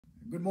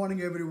Good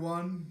morning,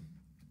 everyone.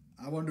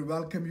 I want to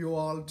welcome you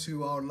all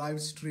to our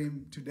live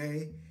stream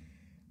today.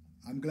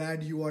 I'm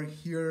glad you are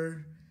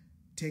here,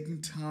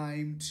 taking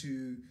time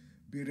to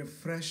be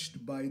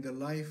refreshed by the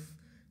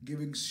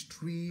life-giving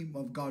stream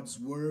of God's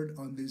Word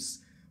on this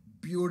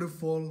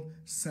beautiful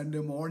Sunday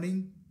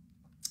morning,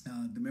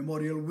 the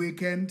Memorial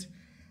Weekend.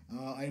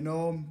 I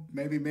know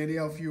maybe many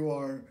of you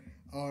are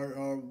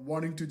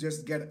wanting to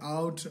just get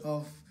out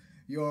of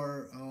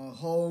your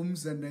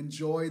homes and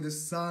enjoy the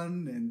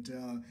sun, and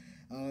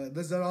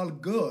those are all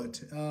good.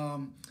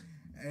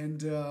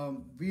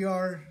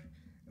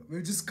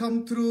 We've just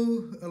come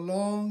through a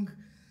long,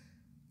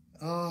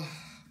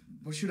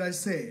 what should I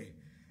say,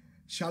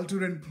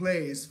 shelter in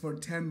place for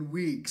 10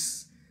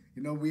 weeks.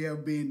 You know, we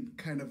have been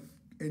kind of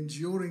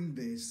enduring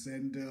this,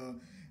 and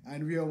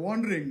we are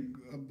wondering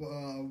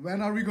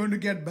when are we going to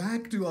get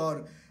back to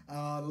our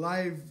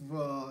live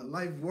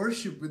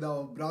worship with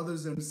our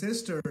brothers and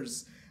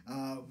sisters,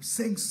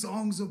 sing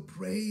songs of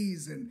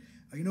praise. And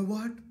you know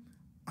what?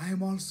 I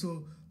am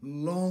also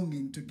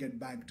longing to get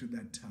back to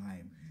that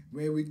time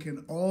where we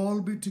can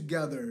all be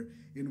together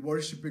in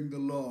worshiping the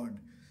Lord.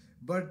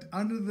 But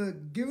under the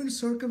given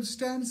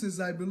circumstances,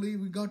 I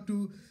believe we got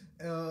to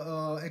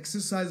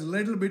exercise a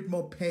little bit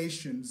more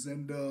patience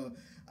and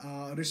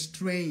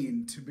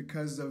restraint,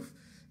 because of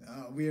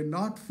we are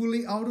not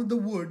fully out of the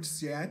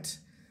woods yet.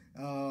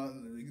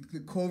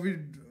 The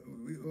COVID,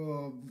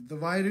 the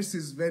virus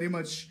is very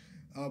much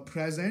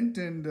present,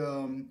 and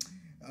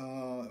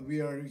we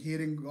are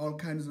hearing all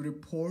kinds of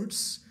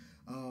reports.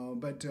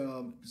 But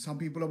some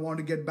people want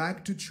to get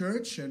back to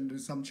church, and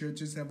some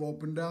churches have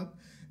opened up.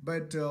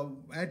 But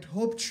at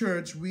Hope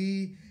Church,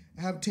 we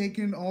have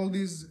taken all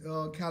these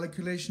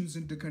calculations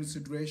into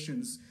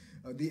considerations.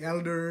 The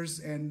elders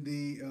and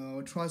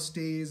the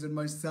trustees and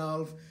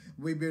myself,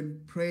 we've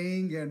been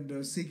praying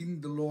and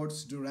seeking the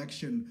Lord's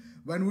direction.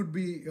 When would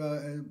be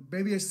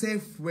maybe a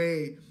safe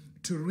way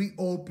to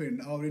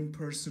reopen our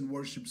in-person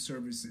worship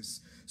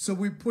services? So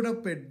we put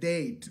up a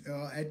date,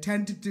 a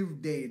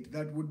tentative date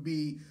that would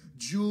be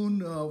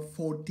June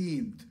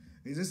 14th.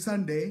 It's a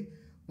Sunday.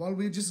 Well,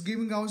 we're just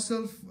giving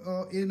ourselves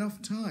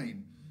enough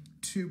time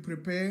to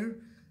prepare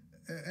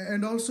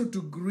and also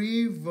to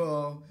grieve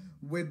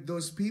with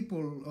those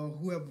people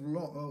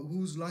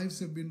whose lives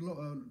have been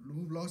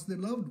who've lost their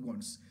loved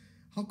ones.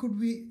 How could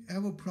we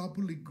ever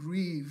properly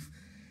grieve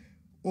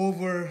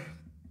over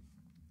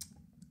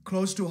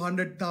close to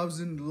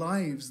 100,000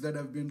 lives that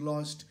have been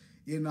lost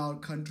in our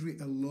country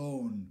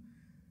alone,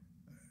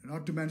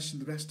 not to mention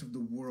the rest of the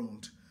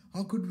world?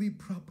 How could we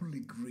properly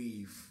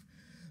grieve?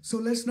 So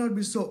let's not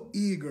be so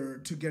eager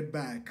to get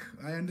back.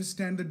 I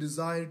understand the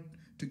desire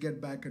to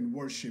get back and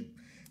worship.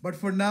 But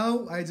for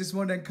now, I just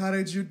want to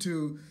encourage you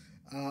to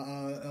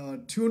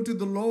tune to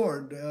the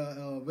Lord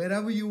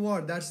wherever you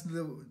are. That's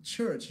the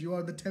church. You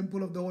are the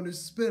temple of the Holy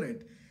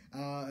Spirit.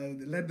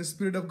 Let the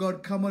Spirit of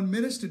God come and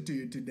minister to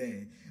you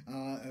today.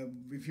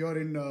 If you're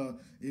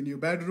in your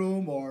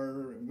bedroom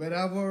or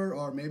wherever,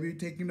 or maybe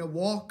taking a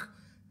walk,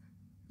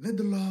 let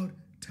the Lord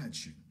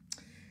touch you.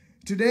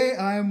 Today,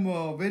 I'm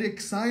very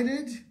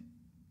excited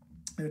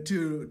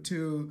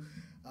to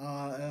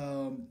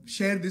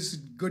share this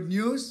good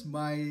news.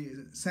 My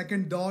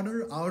second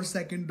daughter, our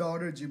second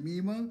daughter,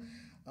 Jemima,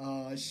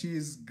 she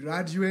is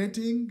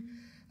graduating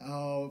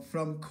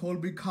from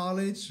Colby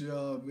College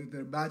with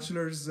a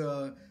Bachelor's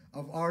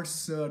of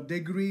Arts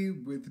degree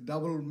with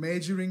double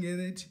majoring in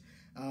it.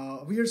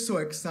 We are so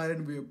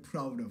excited. We are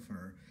proud of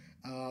her.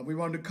 We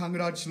want to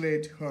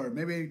congratulate her.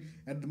 Maybe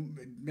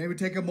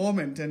take a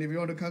moment, and if you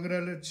want to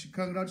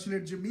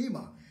congratulate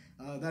Jemima,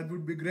 that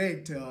would be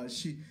great.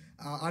 She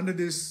under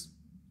these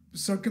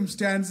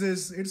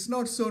circumstances, it's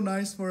not so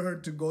nice for her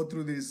to go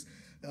through this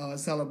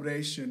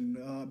celebration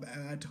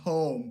at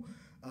home.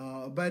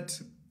 But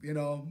you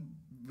know,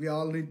 we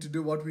all need to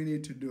do what we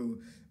need to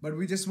do. But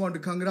we just want to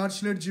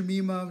congratulate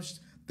Jemima.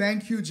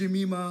 Thank you,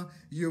 Jemima.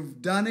 You've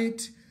done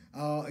it.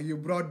 You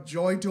brought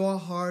joy to our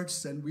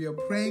hearts, and we are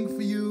praying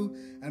for you,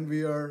 and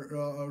we are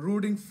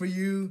rooting for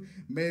you.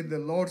 May the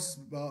Lord's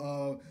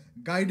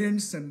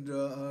guidance and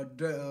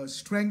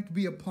strength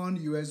be upon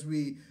you as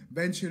we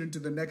venture into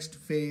the next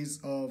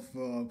phase of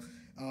the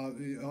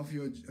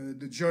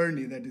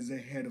journey that is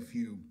ahead of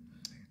you.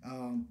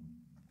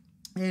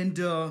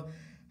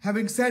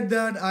 Having said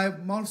that,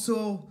 I'm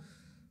also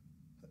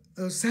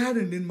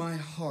saddened in my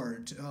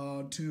heart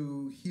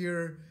to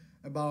hear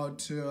about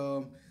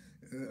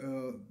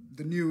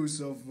the news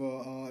of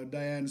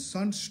Diane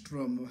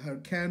Sundstrom. Her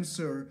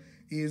cancer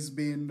is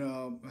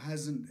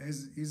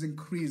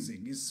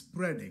increasing, is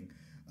spreading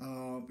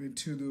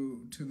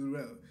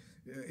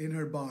in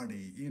her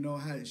body. You know,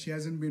 she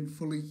hasn't been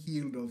fully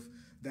healed of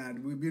that.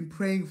 We've been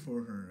praying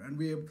for her, and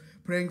we are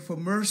praying for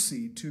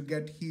mercy to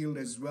get healed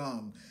as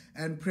well,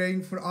 and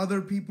praying for other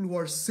people who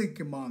are sick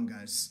among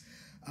us.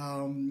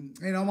 And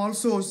I'm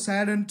also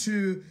saddened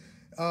to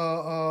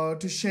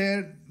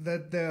share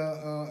that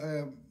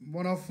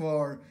one of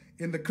our,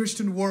 in the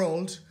Christian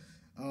world,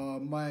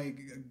 my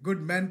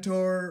good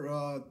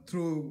mentor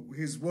through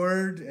his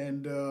word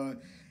and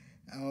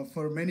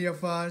For many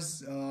of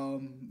us, a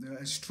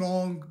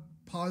strong,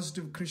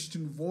 positive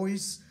Christian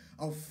voice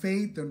of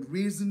faith and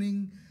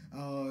reasoning,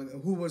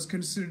 who was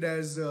considered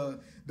as the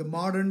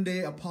modern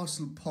day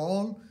Apostle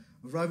Paul,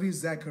 Ravi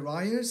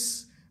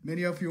Zacharias.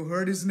 Many of you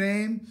heard his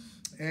name,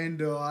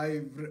 and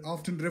I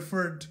often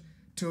referred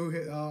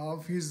to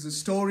of his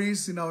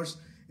stories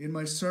in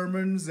my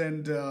sermons,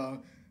 and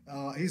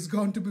he's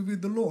gone to be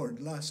with the Lord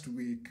last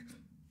week.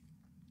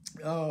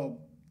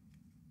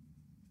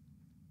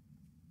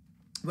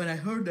 When I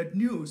heard that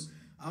news,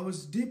 I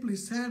was deeply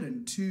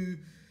saddened,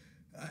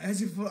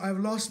 as if I've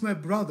lost my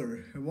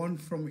brother.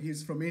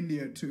 He's from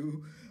India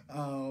too,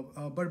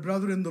 but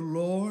brother in the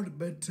Lord.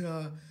 But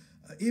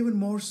even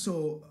more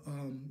so,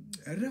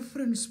 a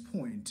reference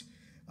point.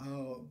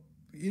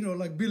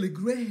 Like Billy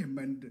Graham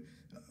and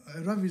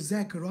Ravi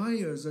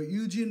Zacharias or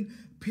Eugene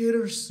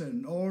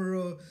Peterson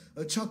or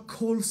Chuck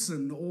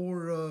Colson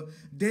or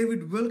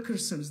David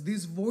Wilkerson.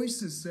 These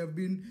voices have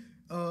been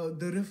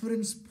the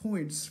reference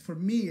points for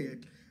me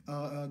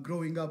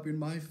growing up in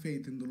my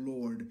faith in the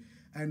Lord.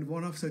 And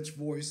one of such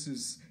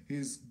voices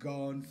is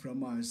gone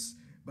from us.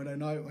 But I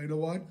know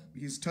what?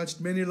 He's touched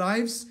many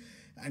lives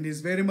and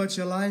is very much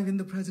alive in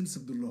the presence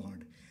of the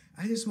Lord.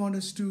 I just want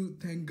us to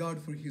thank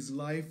God for his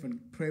life and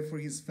pray for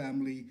his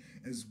family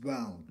as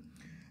well.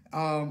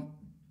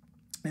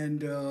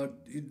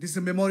 This is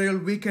a Memorial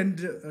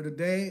Weekend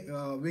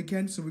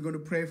weekend, so we're going to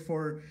pray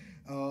for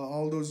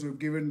all those who have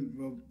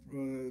given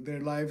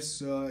their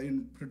lives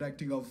in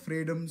protecting our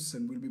freedoms,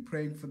 and we'll be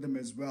praying for them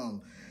as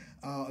well,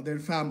 their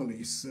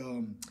families.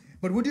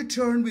 But would you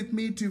turn with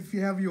me to, if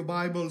you have your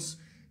Bibles,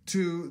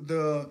 to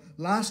the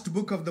last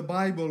book of the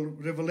Bible,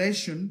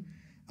 Revelation,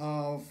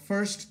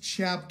 first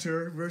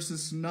chapter,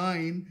 verses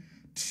 9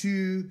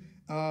 to,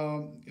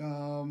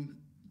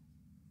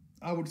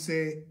 I would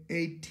say,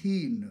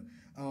 18.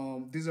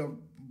 These are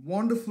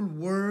wonderful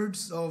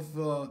words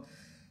of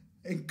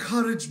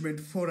encouragement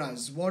for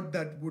us, what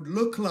that would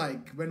look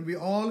like when we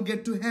all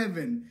get to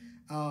heaven.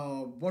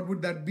 What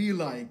would that be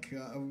like?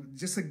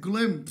 Just a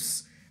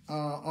glimpse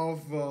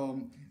of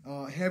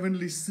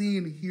heavenly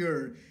scene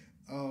here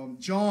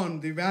John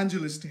the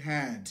evangelist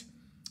had.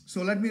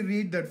 So let me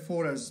read that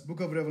for us, book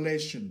of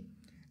Revelation,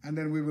 and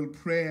then we will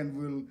pray and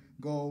we'll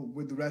go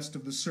with the rest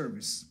of the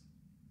service.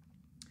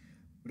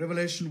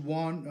 Revelation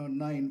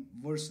 9,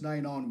 verse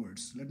 9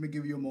 onwards. Let me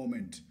give you a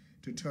moment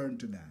to turn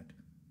to that.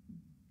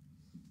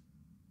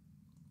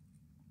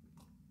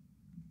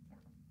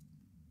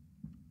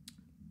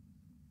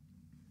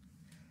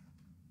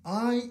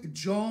 I,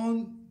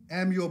 John,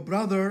 am your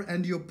brother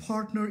and your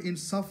partner in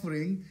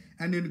suffering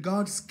and in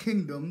God's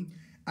kingdom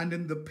and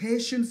in the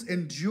patience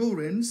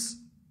endurance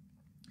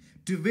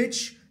to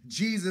which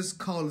Jesus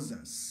calls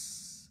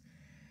us.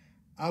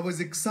 I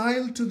was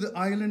exiled to the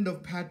island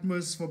of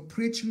Patmos for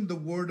preaching the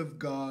word of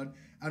God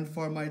and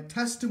for my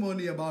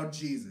testimony about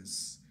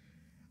Jesus.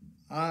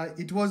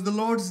 It was the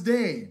Lord's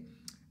day,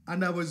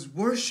 and I was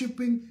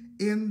worshiping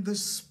in the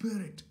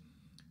Spirit.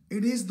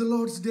 It is the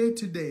Lord's day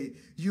today.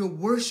 You're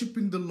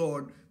worshiping the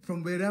Lord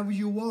from wherever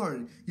you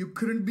are. You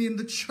couldn't be in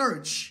the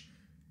church,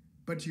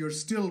 but you're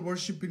still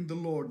worshiping the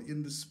Lord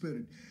in the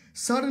Spirit.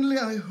 Suddenly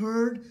I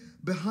heard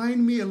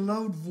behind me a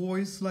loud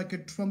voice like a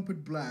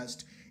trumpet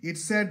blast. It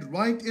said,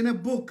 "Write in a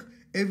book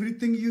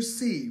everything you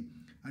see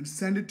and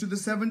send it to the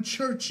 7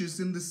 churches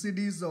in the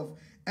cities of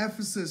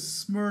Ephesus,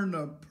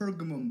 Smyrna,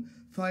 Pergamum,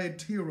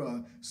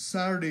 Thyatira,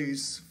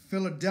 Sardis,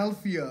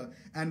 Philadelphia,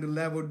 and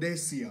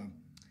Laodicea."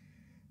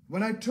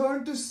 When I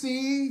turned to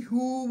see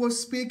who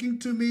was speaking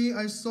to me,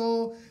 I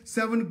saw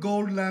 7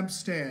 gold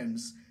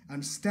lampstands,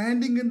 and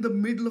standing in the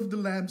middle of the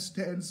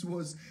lampstands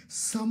was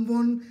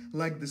someone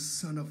like the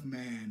Son of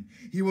Man.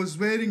 He was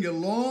wearing a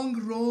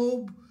long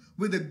robe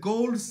with a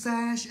gold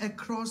sash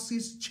across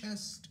his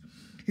chest.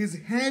 His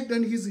head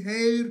and his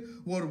hair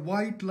were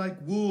white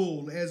like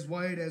wool, as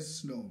white as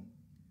snow.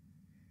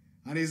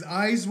 And his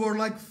eyes were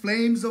like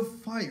flames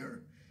of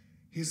fire.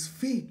 His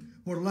feet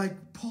were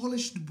like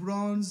polished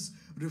bronze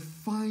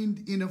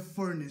refined in a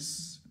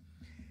furnace.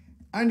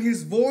 And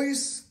his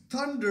voice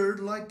thundered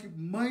like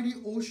mighty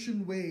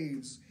ocean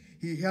waves.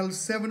 He held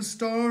 7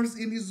 stars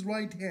in his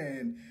right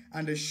hand,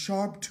 and a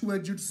sharp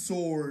 2-edged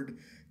sword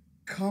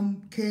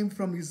came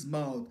from his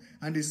mouth,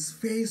 and his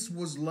face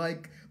was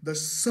like the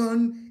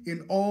sun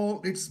in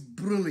all its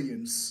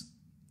brilliance.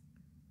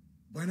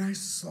 When I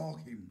saw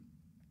him,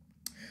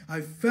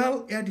 I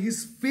fell at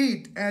his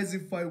feet as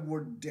if I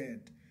were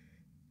dead.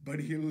 But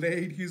he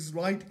laid his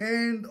right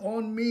hand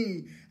on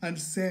me and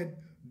said,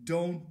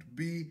 "Don't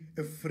be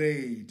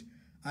afraid.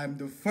 I'm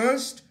the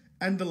first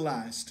and the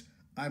last.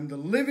 I'm the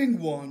living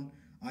one.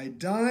 I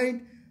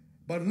died,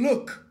 but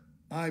look,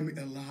 I'm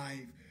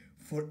alive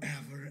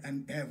forever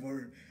and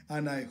ever,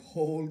 and I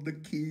hold the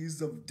keys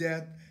of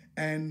death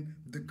and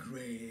the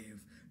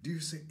grave." Do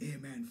you say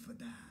amen for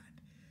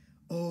that?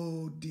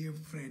 Oh, dear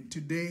friend,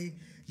 today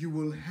you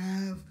will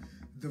have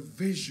the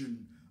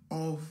vision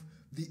of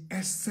the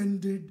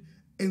ascended,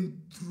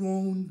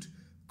 enthroned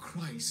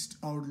Christ,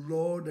 our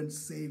Lord and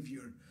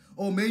Savior.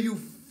 Oh, may you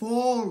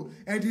fall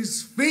at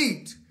his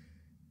feet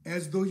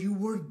as though you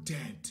were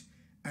dead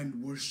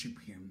and worship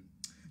him.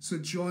 So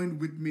join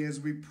with me as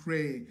we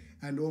pray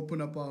and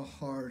open up our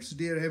hearts.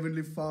 Dear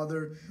Heavenly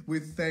Father, we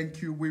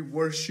thank you, we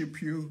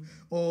worship you.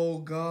 Oh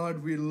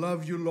God, we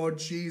love you, Lord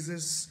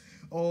Jesus.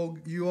 Oh,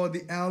 you are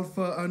the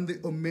Alpha and the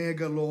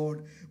Omega,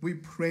 Lord. We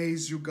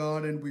praise you,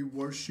 God, and we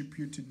worship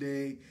you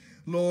today.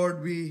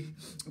 Lord, we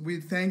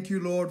thank you,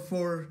 Lord,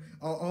 for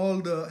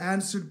all the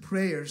answered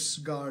prayers,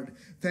 God.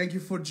 Thank you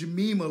for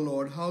Jemima,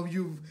 Lord, how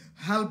you've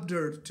helped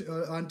her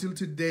until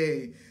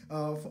today.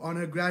 On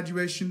her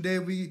graduation day,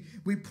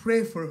 we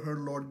pray for her,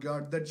 Lord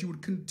God, that you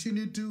would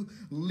continue to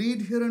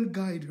lead her and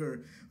guide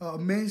her.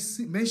 May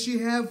she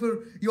have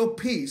your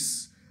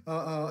peace.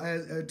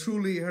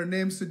 Truly, her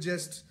name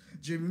suggests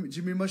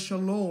Jemima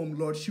Shalom,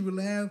 Lord. She will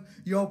have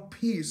your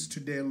peace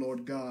today,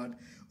 Lord God.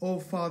 Oh,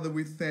 Father,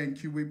 we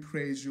thank you. We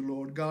praise you,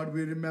 Lord. God,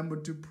 we remember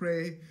to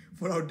pray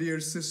for our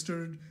dear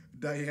sister,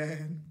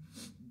 Diane.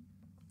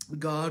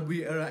 God,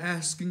 we are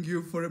asking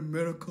you for a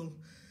miracle.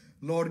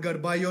 Lord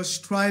God, by your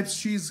stripes,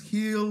 she's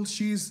healed.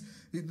 She's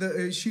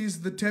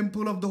the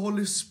temple of the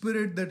Holy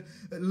Spirit that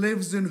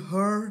lives in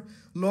her.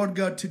 Lord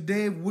God,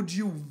 today would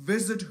you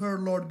visit her,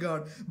 Lord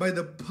God, by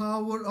the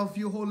power of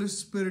your Holy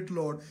Spirit,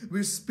 Lord.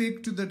 We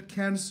speak to that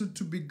cancer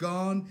to be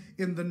gone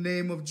in the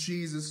name of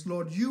Jesus.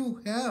 Lord,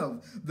 you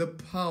have the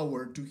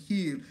power to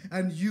heal,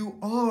 and you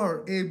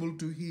are able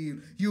to heal.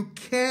 You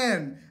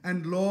can,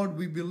 and Lord,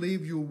 we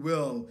believe you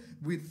will.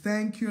 We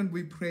thank you and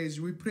we praise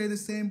you. We pray the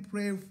same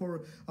prayer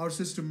for our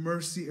sister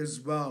Mercy as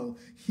well.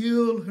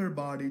 Heal her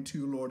body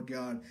too, Lord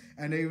God.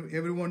 And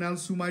everyone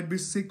else who might be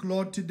sick,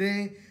 Lord,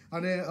 today,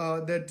 and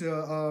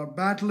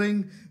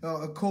battling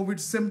COVID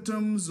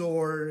symptoms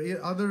or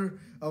other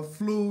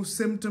flu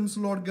symptoms,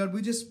 Lord God,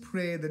 we just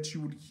pray that you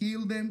would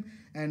heal them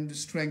and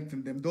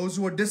strengthen them. Those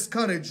who are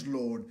discouraged,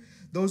 Lord,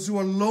 those who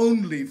are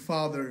lonely,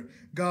 Father,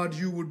 God,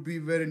 you would be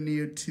very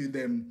near to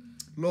them.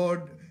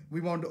 Lord,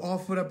 we want to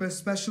offer up a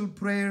special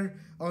prayer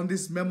on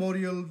this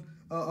Memorial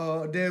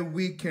Day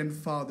weekend,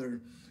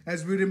 Father,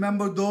 as we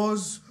remember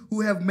those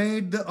who have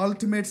made the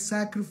ultimate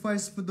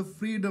sacrifice for the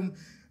freedom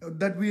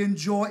that we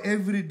enjoy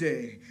every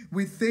day.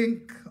 We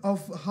think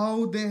of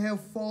how they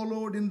have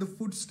followed in the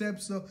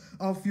footsteps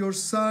of your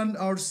Son,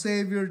 our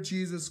Savior,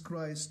 Jesus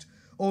Christ.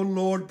 Oh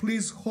Lord,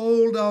 please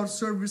hold our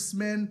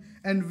servicemen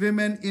and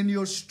women in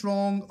your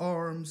strong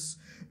arms.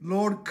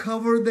 Lord,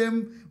 cover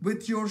them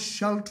with your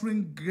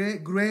sheltering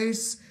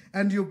grace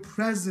and your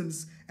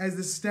presence as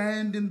they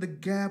stand in the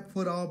gap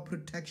for our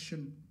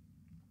protection.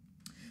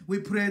 We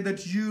pray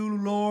that you,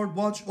 Lord,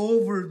 watch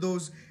over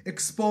those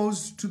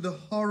exposed to the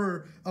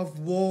horror of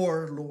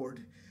war,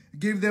 Lord.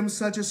 Give them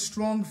such a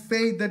strong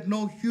faith that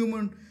no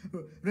human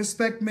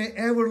respect may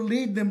ever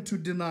lead them to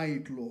deny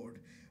it, Lord,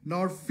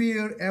 nor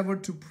fear ever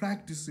to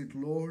practice it,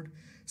 Lord.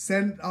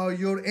 Send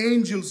your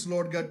angels,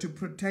 Lord God, to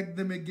protect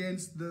them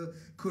against the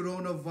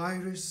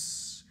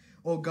coronavirus.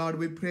 Oh God,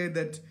 we pray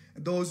that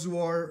those who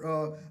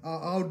are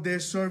out there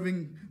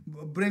serving,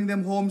 bring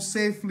them home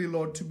safely,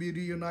 Lord, to be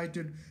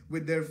reunited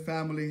with their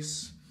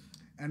families.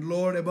 And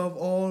Lord, above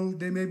all,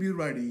 they may be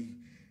ready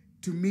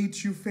to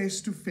meet you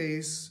face to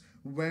face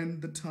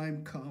when the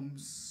time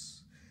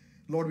comes.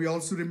 Lord, we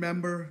also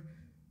remember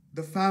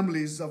the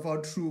families of our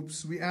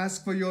troops. We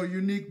ask for your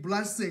unique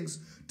blessings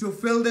to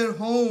fill their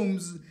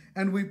homes,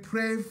 and we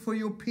pray for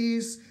your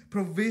peace,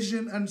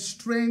 provision, and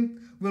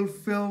strength will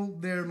fill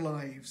their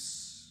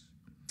lives.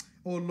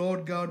 Oh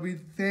Lord God, we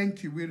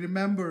thank you. We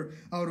remember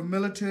our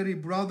military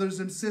brothers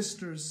and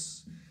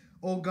sisters.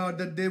 Oh God,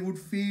 that they would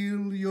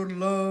feel your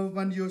love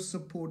and your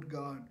support,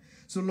 God.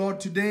 So Lord,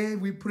 today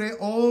we pray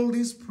all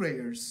these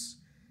prayers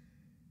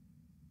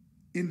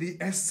in the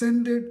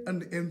ascended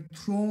and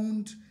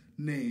enthroned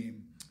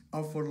name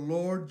of our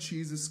Lord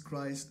Jesus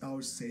Christ,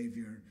 our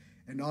Savior.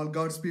 And all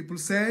God's people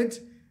said,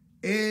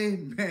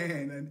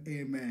 amen and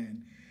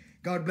amen.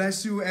 God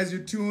bless you as you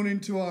tune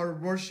into our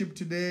worship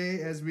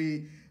today, as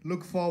we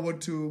look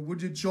forward to,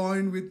 would you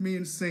join with me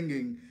in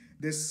singing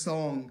this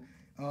song,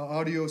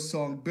 audio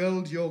song,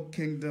 Build Your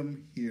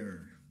Kingdom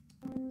Here.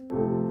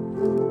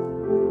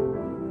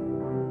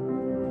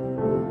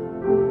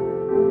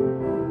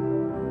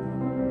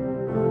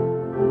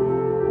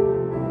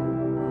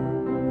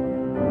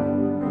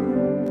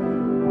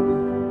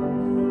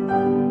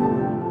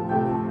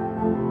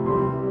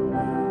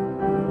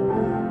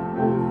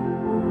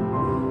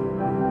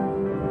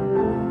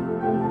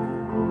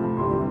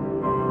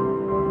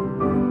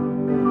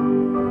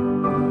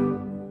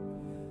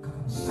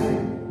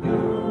 Set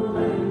your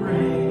and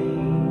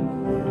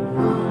reign,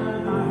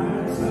 our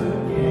hearts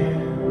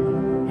again.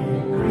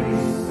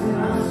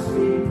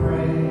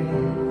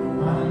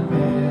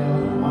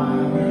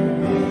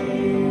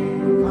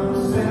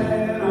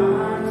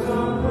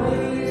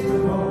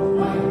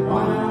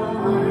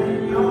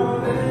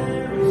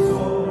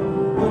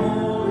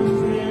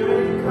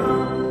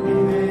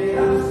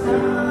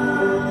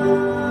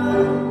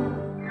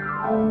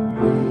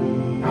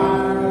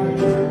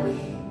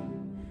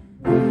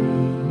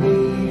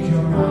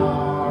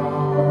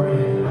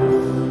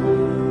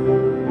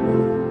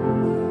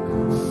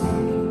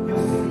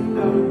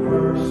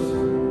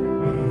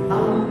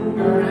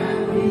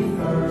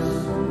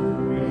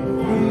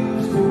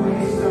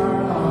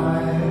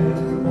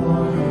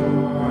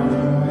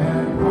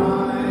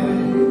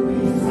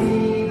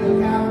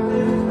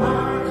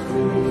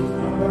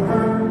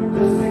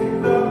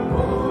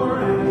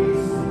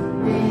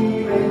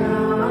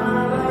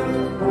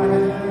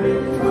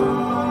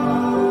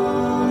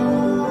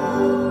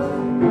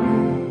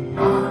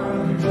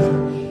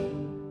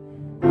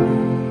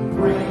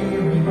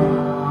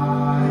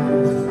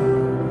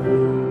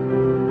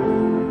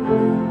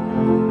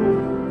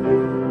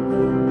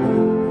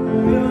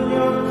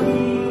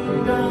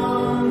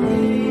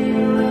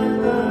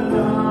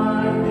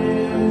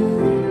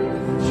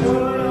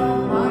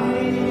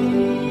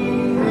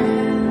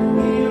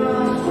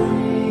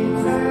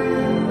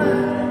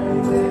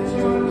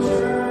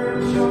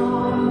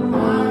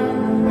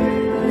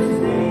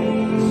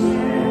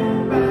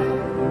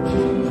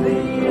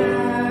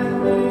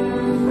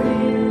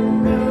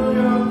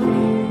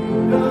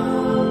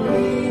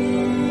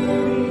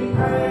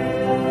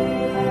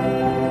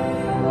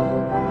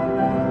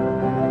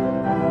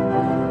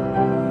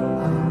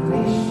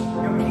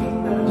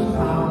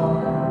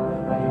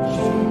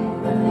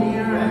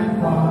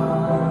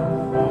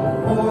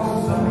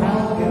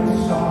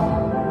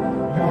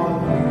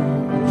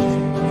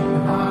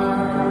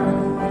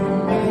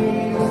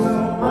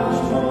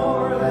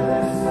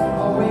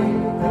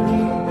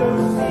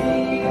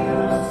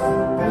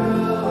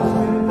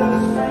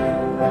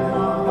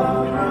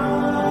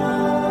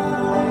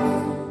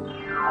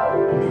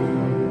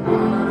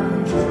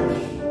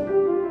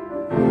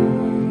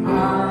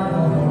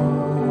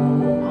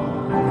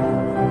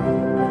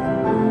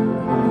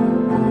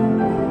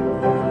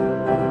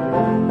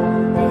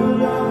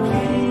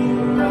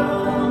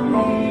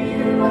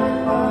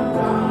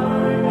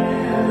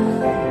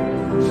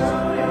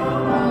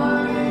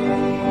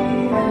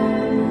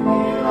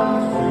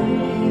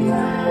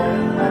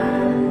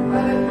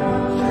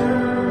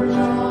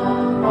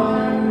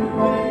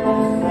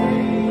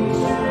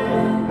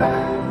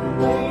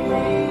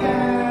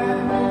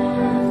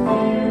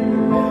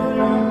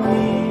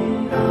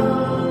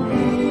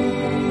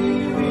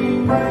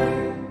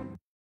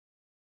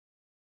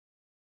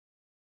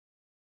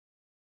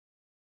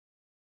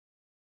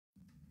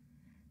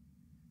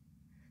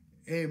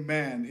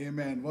 Amen.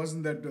 Amen.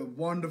 Wasn't that a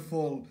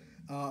wonderful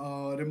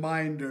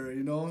reminder?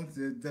 You know,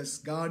 this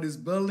God is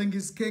building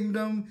his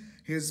kingdom,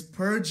 he's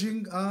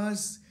purging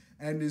us,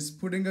 and is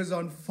putting us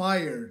on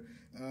fire.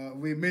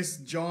 We miss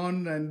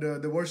John and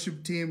the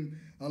worship team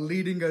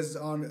leading us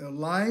on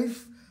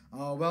live.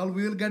 Well,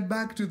 we'll get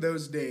back to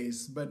those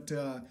days. But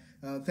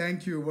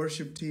thank you,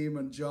 worship team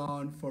and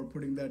John, for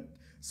putting that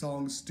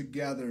songs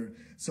together.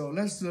 So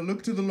let's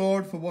look to the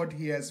Lord for what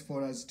he has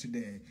for us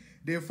today.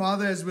 Dear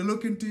Father, as we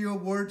look into your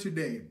word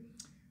today,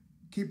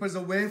 keep us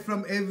away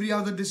from every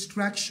other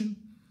distraction.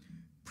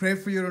 Pray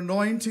for your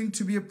anointing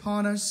to be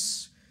upon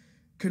us,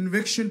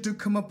 conviction to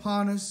come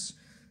upon us,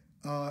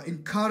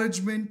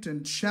 encouragement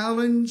and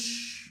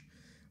challenge.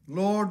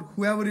 Lord,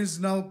 whoever is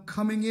now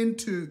coming in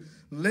to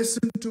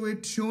listen to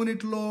it, tune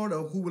it, Lord,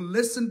 or who will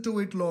listen to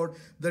it, Lord,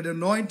 that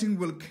anointing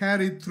will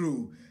carry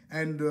through.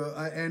 And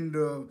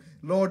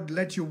Lord,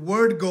 let your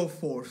word go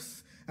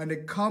forth and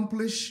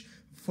accomplish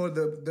for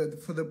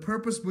the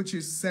purpose which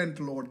is sent,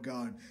 Lord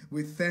God.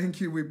 We thank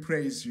you, we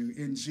praise you.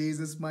 In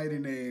Jesus' mighty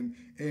name,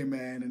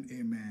 amen and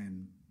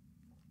amen.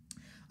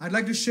 I'd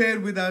like to share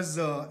with us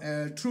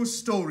a true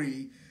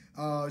story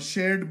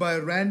shared by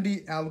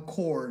Randy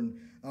Alcorn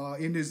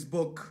in his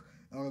book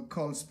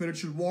called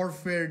Spiritual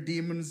Warfare,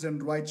 Demons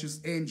and Righteous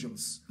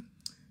Angels.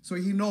 So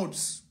he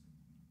notes,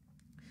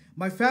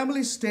 my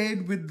family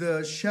stayed with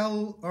the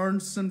Shell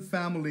Ernson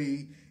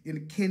family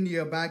in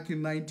Kenya back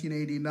in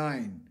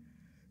 1989.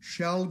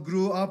 Shell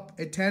grew up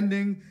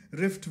attending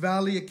Rift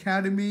Valley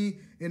Academy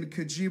in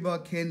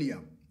Kajiba, Kenya.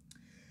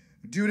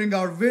 During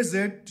our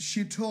visit,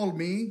 Shell told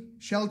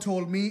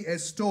me a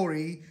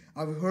story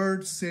I've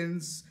heard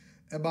since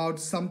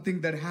about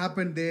something that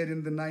happened there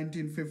in the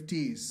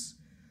 1950s.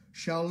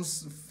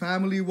 Shell's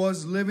family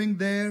was living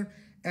there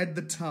at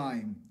the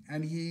time,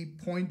 and he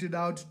pointed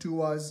out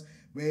to us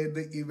where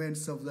the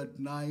events of that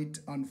night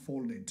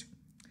unfolded.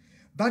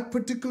 That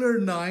particular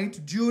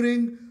night,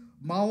 during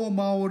Mau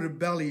Mau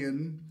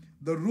rebellion,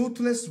 the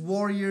ruthless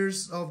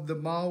warriors of the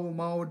Mau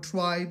Mau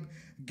tribe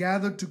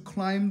gathered to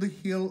climb the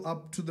hill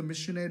up to the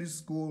missionary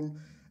school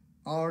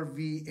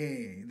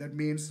RVA, that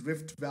means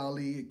Rift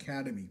Valley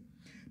Academy,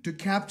 to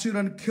capture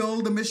and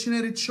kill the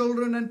missionary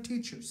children and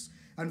teachers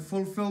and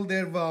fulfill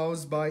their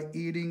vows by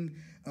eating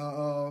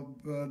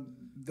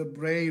the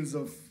brains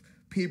of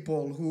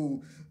people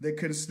who they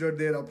considered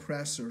their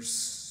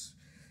oppressors.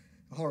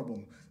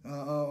 Horrible.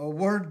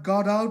 Word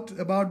got out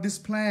about this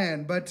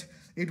plan, but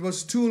it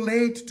was too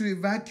late to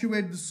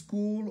evacuate the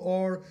school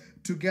or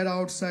to get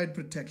outside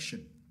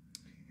protection.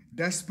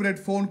 Desperate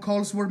phone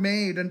calls were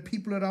made, and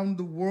people around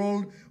the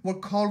world were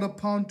called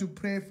upon to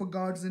pray for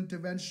God's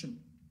intervention.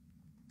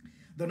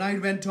 The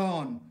night went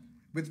on,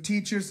 with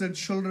teachers and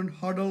children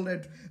huddled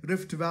at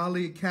Rift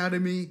Valley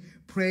Academy,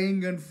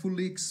 praying and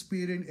fully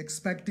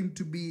expecting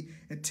to be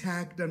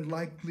attacked and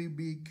likely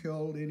be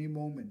killed any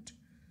moment.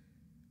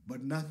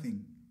 But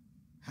nothing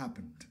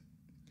happened.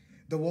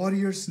 The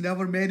warriors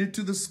never made it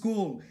to the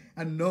school,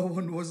 and no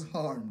one was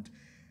harmed.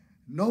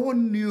 No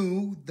one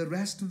knew the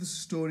rest of the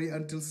story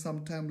until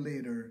sometime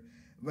later,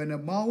 when a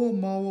Mau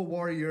Mau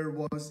warrior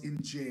was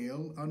in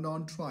jail and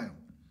on trial.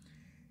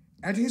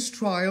 At his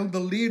trial, the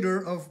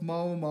leader of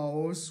Mau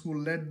Maus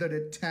who led that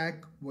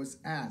attack was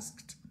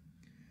asked,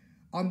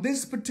 on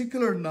this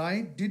particular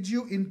night, did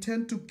you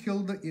intend to kill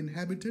the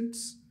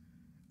inhabitants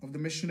of the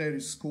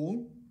missionary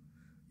school?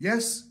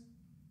 Yes,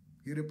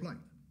 he replied.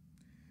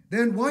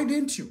 Then why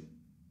didn't you?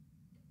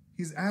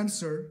 His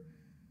answer,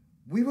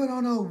 we were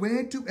on our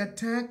way to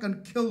attack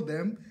and kill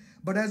them,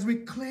 but as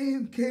we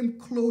came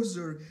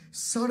closer,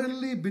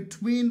 suddenly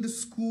between the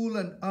school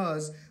and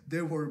us,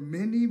 there were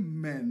many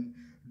men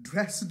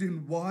dressed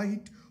in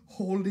white,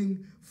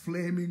 holding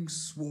flaming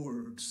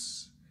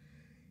swords.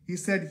 He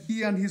said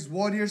he and his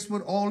warriors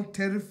were all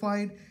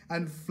terrified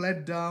and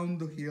fled down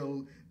the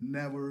hill,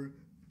 never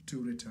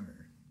to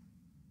return.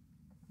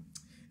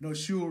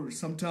 Sure,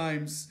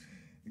 sometimes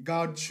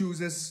God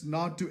chooses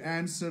not to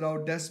answer our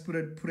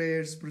desperate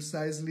prayers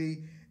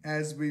precisely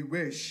as we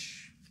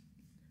wish.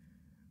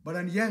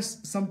 And yes,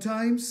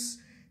 sometimes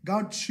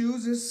God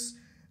chooses,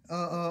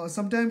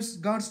 sometimes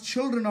God's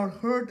children are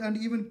hurt and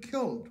even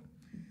killed.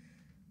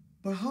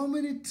 But how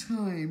many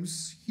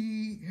times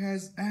he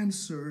has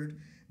answered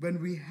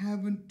when we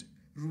haven't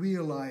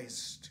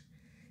realized?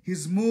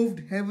 He's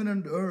moved heaven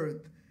and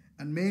earth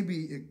and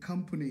maybe a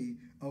company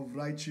of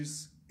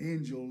righteous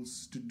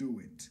angels to do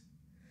it.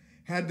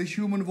 Had the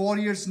human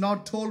warriors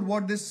not told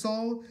what they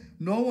saw,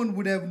 no one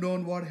would have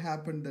known what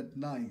happened that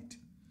night.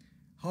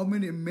 How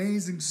many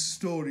amazing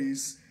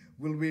stories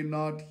will we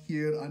not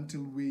hear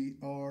until we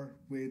are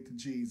with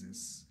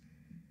Jesus?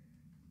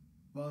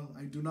 Well,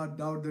 I do not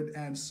doubt that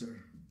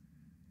answer.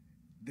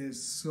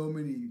 There's so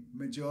many,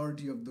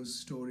 majority of those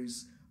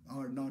stories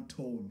are not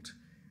told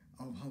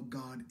of how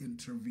God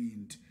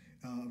intervened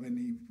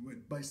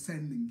by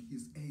sending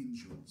his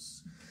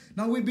angels.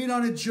 Now we've been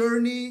on a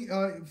journey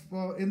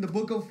in the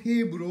book of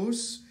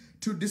Hebrews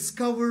to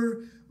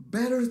discover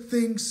better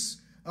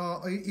things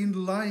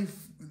in life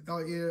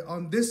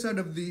on this side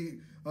of the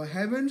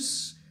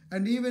heavens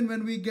and even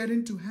when we get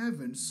into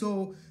heaven.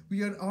 So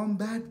we are on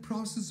that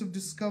process of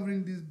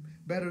discovering these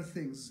better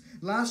things.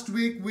 Last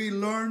week we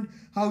learned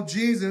how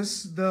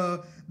Jesus,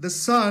 the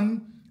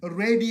Son,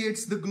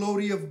 radiates the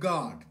glory of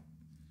God.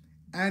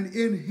 And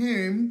in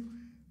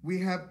Him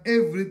we have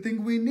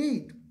everything we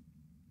need.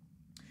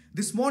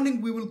 This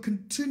morning we will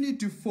continue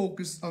to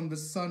focus on the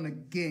Son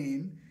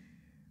again,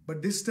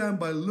 but this time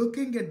by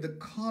looking at the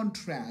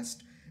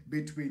contrast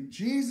between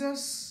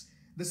Jesus,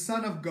 the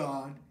Son of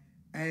God,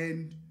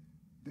 and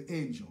the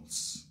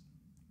angels.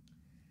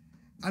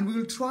 And we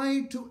will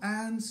try to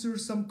answer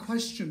some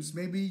questions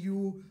maybe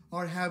you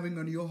are having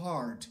on your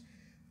heart.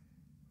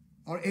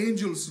 Are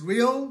angels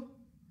real?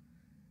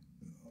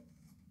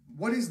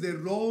 What is their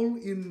role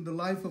in the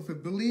life of a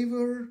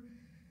believer?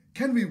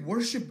 Can we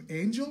worship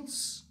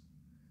angels?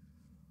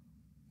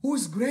 Who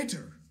is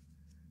greater?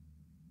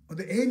 Are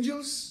the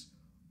angels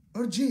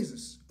or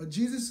Jesus? Or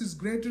Jesus is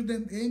greater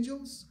than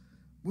angels?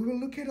 We will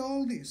look at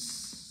all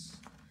this.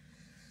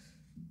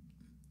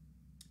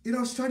 In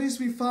our studies,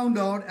 we found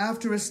out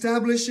after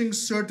establishing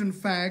certain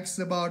facts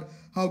about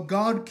how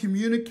God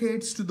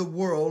communicates to the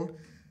world,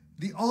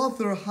 the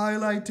author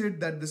highlighted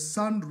that the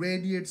Son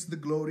radiates the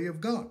glory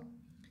of God.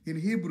 In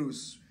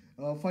Hebrews,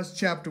 first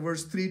chapter,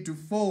 verse 3 to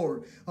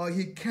 4,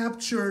 he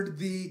captured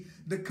the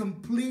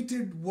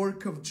completed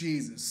work of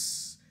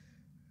Jesus.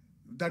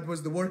 That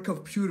was the work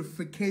of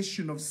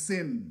purification of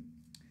sin.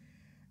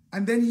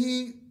 And then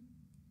he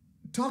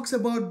talks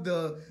about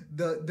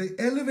the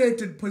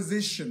elevated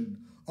position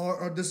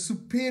or the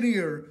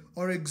superior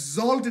or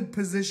exalted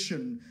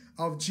position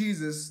of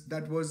Jesus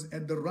that was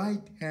at the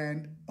right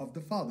hand of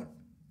the Father.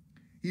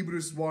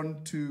 Hebrews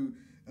 1 to,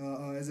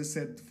 as I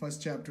said,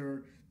 first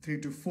chapter, 3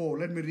 to 4.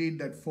 Let me read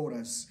that for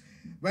us.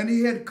 When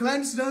He had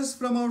cleansed us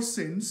from our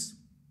sins,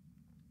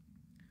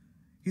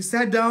 He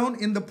sat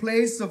down in the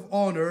place of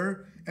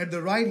honor at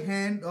the right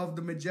hand of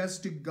the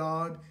majestic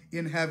God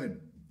in heaven.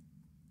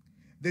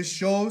 This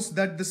shows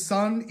that the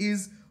Son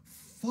is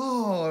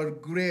far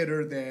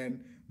greater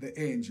than the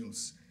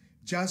angels,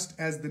 just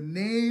as the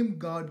name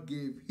God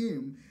gave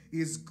Him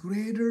is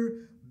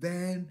greater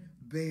than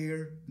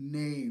their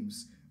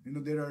names. You know,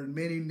 there are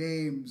many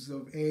names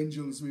of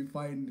angels we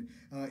find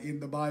in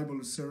the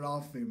Bible,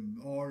 Seraphim,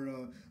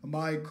 or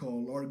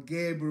Michael, or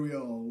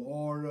Gabriel,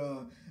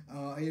 or,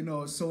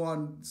 so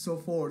on, so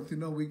forth. You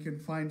know, we can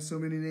find so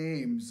many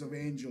names of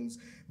angels.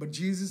 But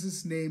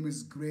Jesus' name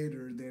is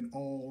greater than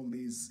all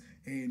these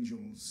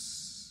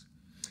angels.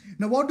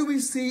 Now, what do we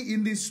see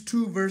in these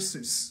two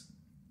verses?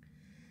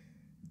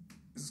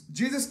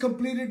 Jesus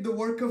completed the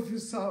work of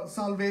His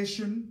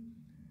salvation.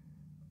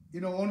 You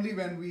know, only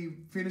when we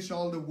finish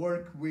all the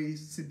work, we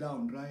sit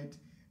down, right,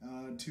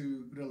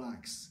 to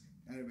relax,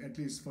 at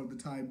least for the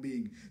time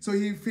being. So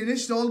He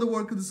finished all the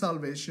work of the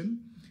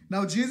salvation.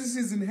 Now Jesus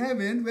is in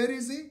heaven. Where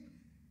is He?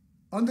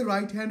 On the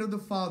right hand of the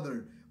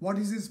Father. What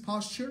is His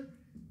posture?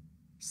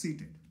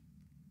 Seated.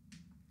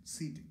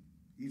 Seated.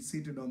 He's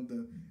seated at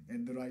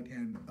the right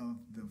hand of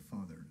the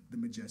Father, the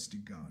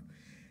majestic God.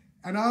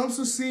 And I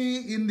also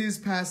see in this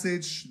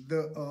passage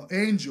the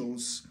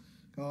angels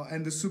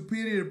and the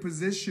superior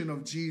position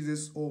of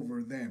Jesus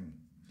over them.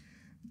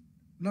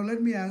 Now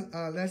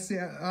let's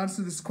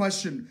answer this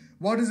question.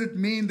 What does it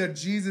mean that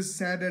Jesus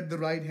sat at the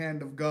right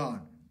hand of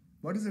God?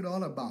 What is it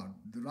all about?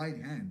 The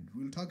right hand.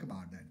 We'll talk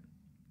about that.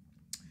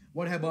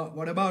 What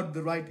about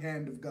the right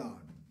hand of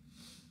God?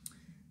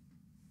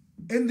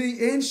 In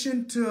the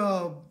ancient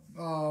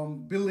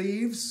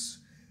beliefs,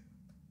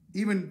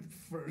 even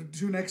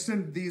to an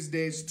extent these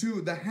days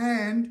too, the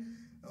hand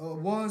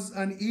was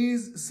and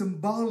is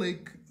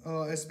symbolic,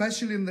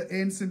 especially in the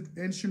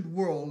ancient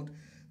world,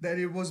 that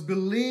it was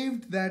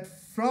believed that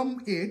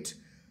from it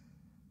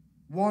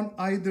one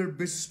either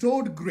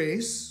bestowed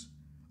grace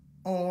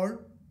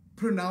or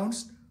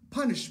pronounced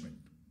punishment.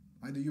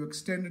 Either you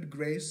extended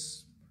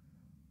grace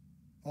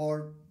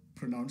or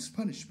pronounced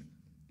punishment.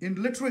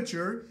 In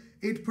literature,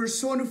 it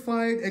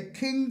personified a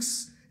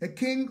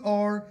king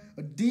or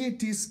a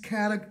deity's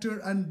character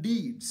and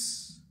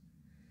deeds.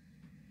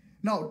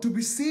 Now, to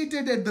be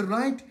seated at the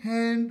right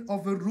hand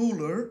of a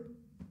ruler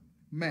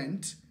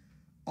meant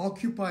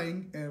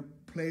occupying a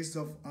place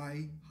of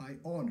high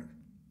honor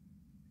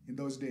in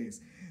those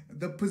days.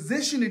 The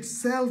position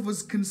itself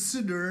was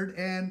considered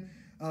an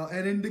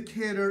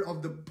indicator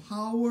of the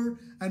power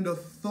and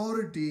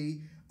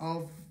authority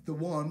of the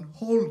one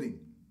holding.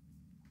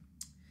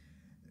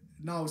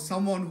 Now,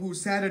 someone who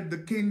sat at the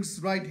king's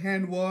right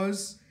hand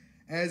was,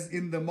 as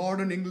in the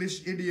modern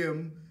English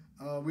idiom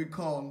we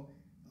call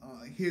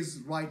his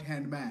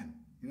right-hand man.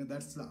 You know,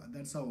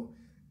 that's how,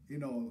 you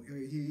know,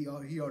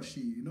 he or she,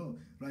 you know,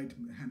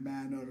 right-hand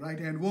man or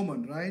right-hand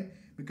woman, right?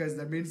 Because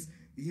that means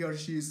he or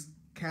she is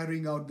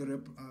carrying out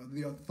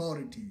the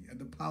authority and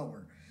the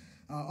power.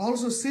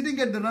 Also, sitting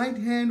at the right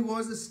hand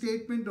was a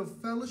statement of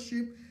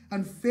fellowship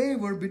and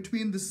favor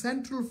between the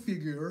central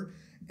figure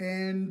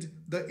and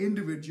the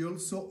individual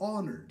so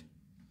honored.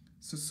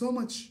 So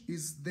much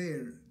is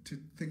there to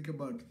think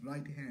about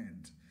right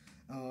hand.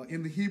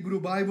 In the Hebrew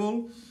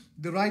Bible,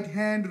 the right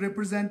hand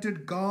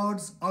represented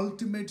God's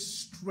ultimate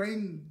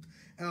strength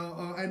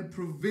and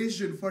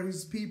provision for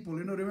his people.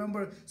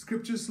 Remember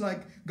scriptures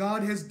like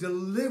God has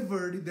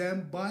delivered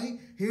them by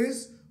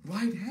his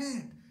right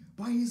hand,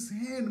 by his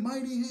hand,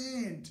 mighty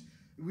hand.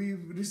 We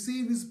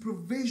receive his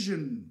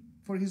provision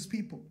for his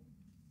people.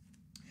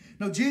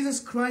 Now, Jesus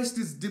Christ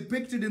is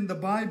depicted in the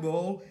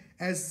Bible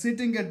as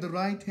sitting at the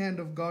right hand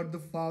of God the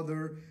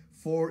Father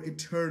for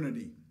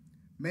eternity.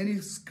 Many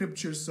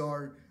scriptures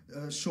are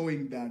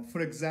showing that. For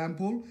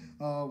example,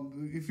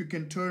 if you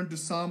can turn to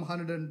Psalm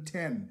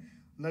 110,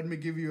 let me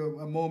give you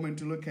a moment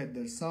to look at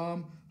that.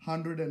 Psalm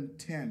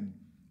 110,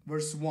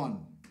 verse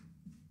 1.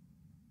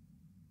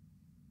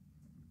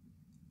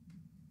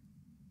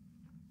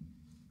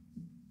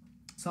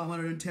 Psalm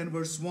 110,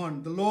 verse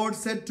 1. The Lord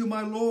said to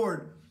my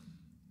Lord,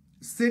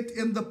 sit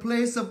in the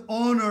place of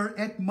honor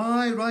at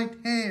my right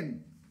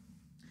hand,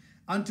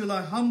 until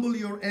I humble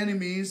your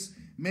enemies,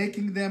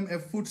 making them a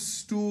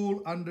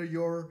footstool under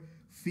your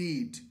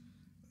feet.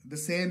 The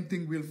same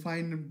thing we'll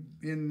find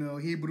in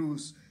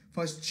Hebrews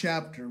 1st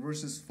chapter,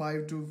 verses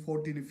 5 to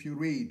 14 if you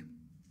read.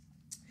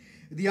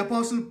 The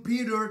Apostle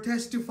Peter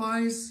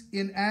testifies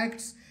in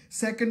Acts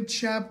 2nd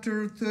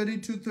chapter 30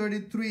 to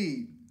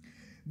 33.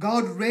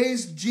 God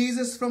raised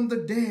Jesus from the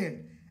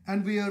dead,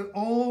 and we are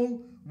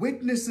all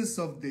witnesses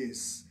of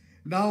this.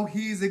 Now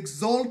he is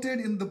exalted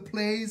in the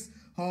place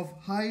of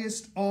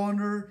highest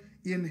honor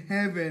in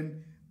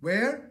heaven.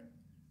 Where?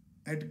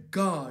 At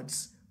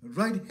God's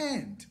right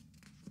hand.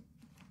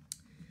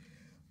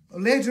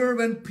 Later,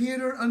 when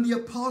Peter and the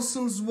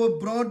apostles were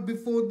brought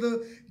before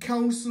the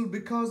council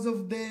because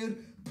of their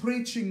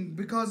preaching,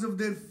 because of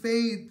their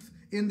faith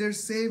in their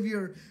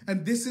Savior,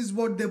 and this is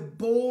what they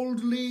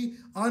boldly,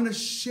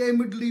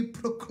 unashamedly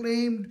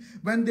proclaimed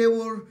when they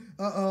were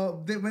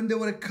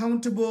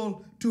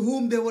accountable, to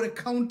whom they were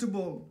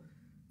accountable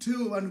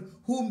to and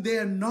whom they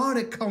are not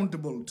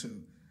accountable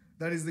to.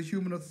 That is the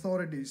human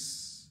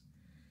authorities.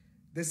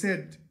 They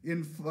said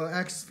in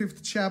Acts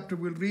 5th chapter,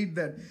 we'll read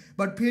that.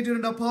 But Peter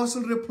and the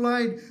apostle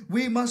replied,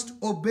 we must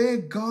obey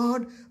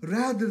God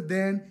rather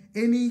than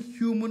any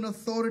human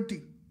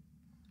authority.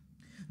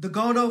 The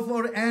God of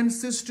our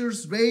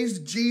ancestors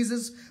raised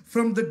Jesus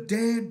from the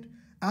dead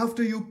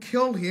after you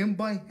killed him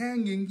by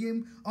hanging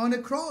him on a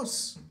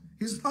cross.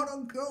 He's not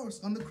on cross,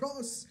 on the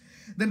cross.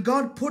 Then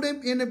God put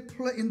him in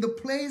the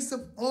place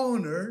of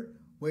honor,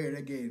 where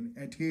again?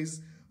 At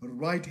his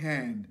right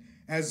hand,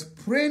 as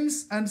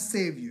Prince and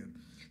Savior.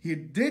 He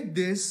did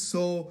this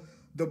so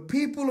the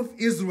people of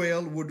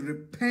Israel would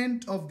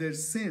repent of their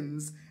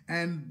sins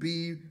and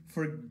be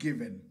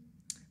forgiven.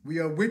 We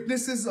are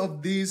witnesses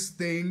of these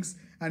things,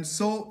 and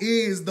so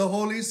is the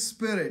Holy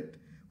Spirit,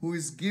 who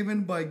is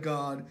given by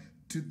God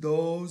to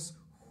those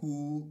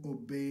who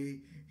obey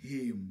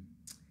him.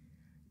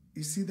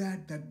 You see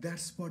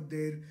that's what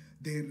their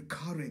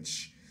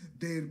courage,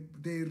 their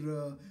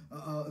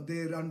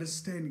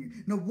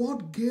understanding. Now,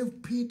 what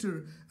gave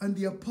Peter and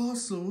the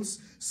apostles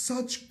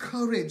such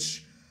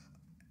courage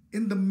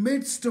in the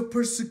midst of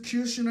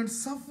persecution and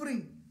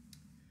suffering?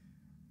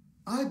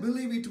 I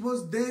believe it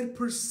was their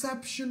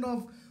perception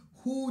of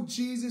who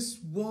Jesus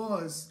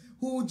was,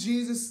 who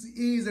Jesus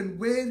is, and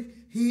where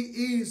he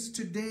is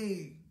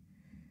today.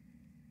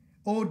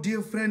 Oh,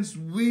 dear friends,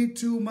 we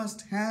too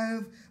must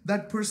have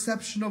that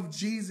perception of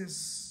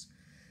Jesus.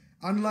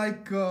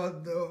 Unlike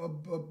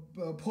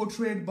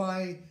portrayed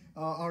by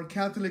our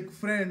Catholic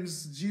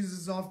friends,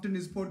 Jesus often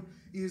is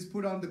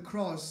put on the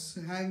cross,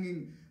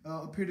 hanging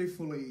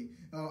pitifully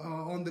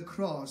on the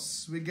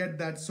cross. We get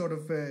that sort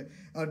of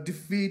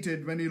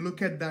defeated when you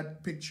look at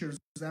that picture.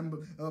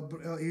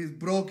 He's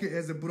broken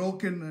as a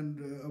broken and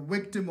a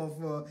victim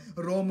of a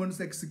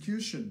Roman's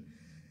execution.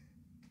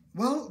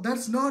 Well,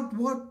 that's not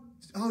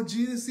how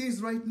Jesus is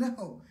right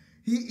now.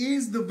 He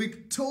is the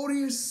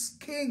victorious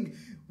King.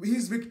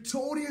 He's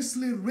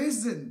victoriously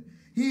risen.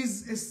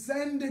 He's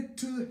ascended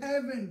to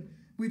heaven.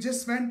 We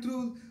just went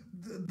through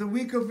the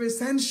week of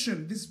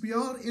Ascension. We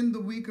are in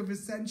the week of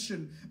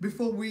Ascension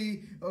before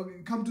we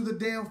come to the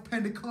day of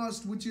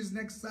Pentecost, which is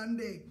next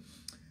Sunday.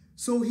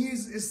 So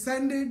he's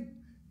ascended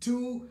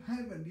to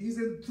heaven. He's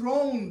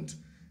enthroned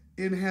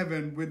in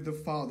heaven with the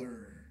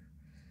Father.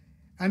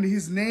 And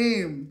his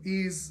name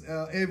is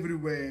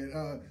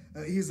everywhere.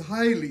 He's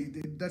highly,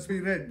 that's what we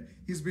read.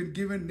 He's been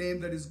given a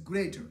name that is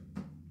greater.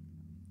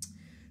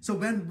 So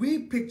when we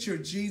picture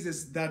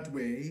Jesus that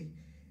way,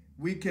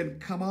 we can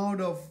come out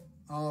of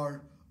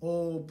our,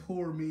 oh,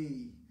 poor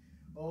me.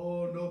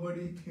 Oh,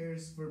 nobody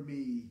cares for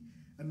me.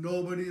 And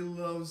nobody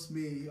loves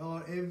me.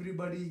 Or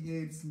everybody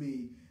hates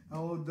me.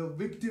 Oh, the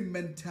victim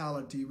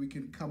mentality, we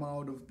can come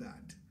out of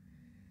that.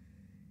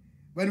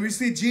 When we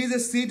see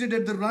Jesus seated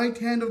at the right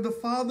hand of the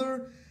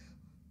Father,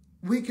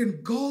 we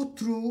can go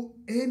through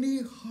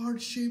any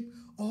hardship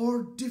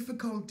or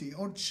difficulty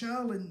or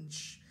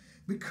challenge,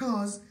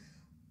 because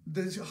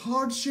the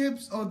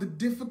hardships or the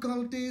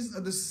difficulties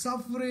or the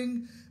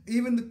suffering,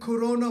 even the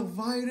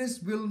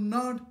coronavirus, will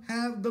not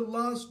have the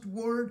last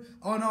word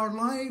on our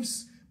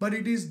lives, but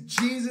it is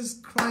Jesus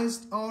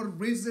Christ, our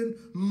risen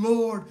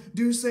Lord.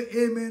 Do you say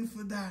amen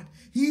for that?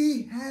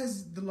 He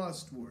has the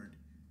last word.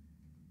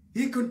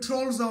 He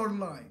controls our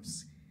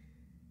lives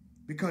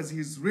because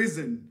He's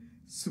risen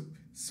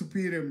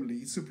superiorly.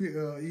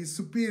 He's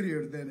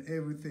superior than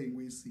everything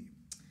we see.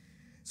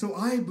 So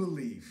I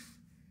believe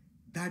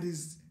that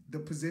is the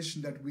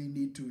position that we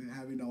need to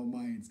have in our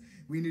minds.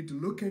 We need to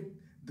look at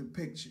the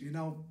picture, in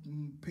our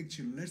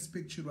picture. Let's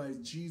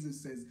picturize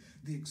Jesus as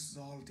the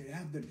exalted.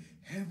 Have that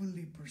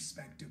heavenly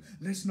perspective.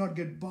 Let's not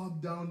get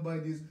bogged down by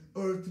these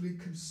earthly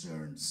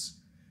concerns,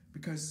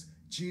 because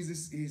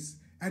Jesus is,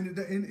 and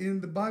in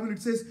the Bible it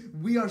says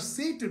we are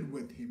seated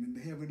with Him in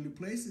the heavenly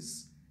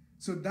places.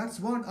 So that's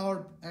what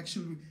our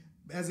actually,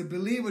 as a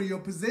believer, your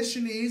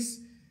position is.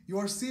 You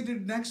are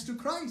seated next to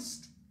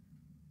Christ.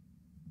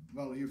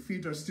 Well, your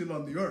feet are still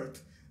on the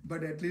earth,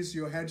 but at least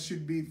your head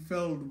should be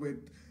filled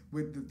with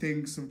the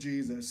things of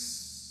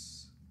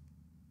Jesus.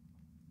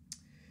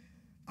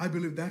 I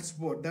believe that's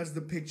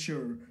the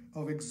picture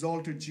of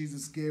exalted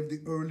Jesus gave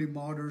the early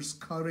martyrs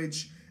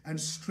courage and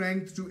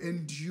strength to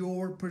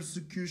endure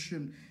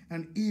persecution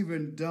and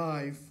even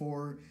die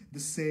for the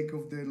sake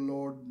of their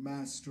Lord,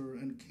 Master,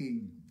 and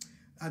King.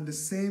 And the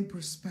same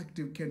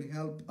perspective can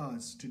help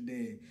us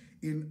today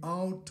in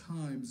our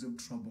times of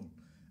trouble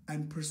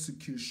and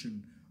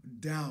persecution,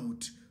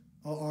 doubt,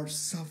 or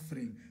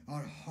suffering,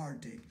 or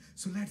heartache.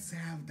 So let's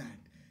have that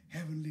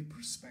heavenly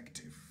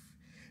perspective.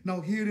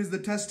 Now here is the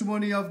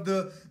testimony of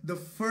the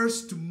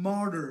first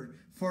martyr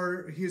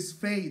for his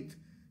faith.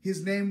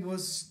 His name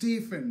was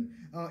Stephen.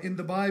 In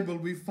the Bible,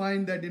 we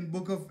find that in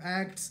book of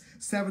Acts,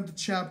 7th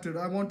chapter.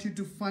 I want you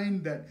to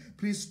find that.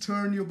 Please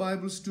turn your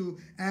Bibles to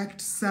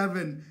Acts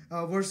 7,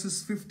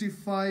 verses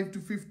 55 to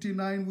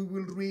 59. We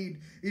will read.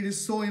 It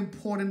is so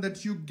important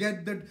that you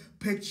get that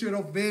picture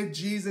of where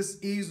Jesus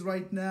is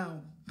right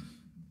now.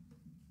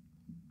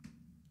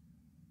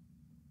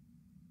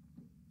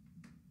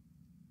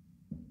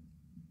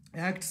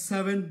 Acts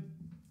 7,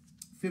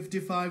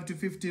 55 to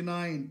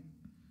 59.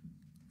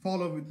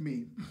 Follow with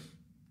me.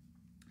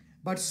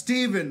 But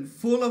Stephen,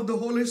 full of the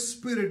Holy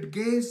Spirit,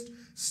 gazed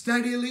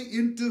steadily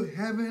into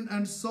heaven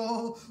and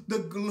saw the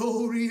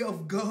glory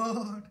of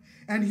God.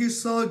 And he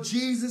saw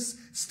Jesus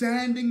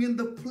standing in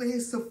the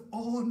place of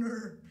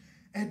honor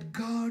at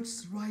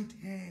God's right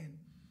hand.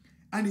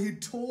 And he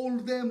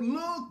told them,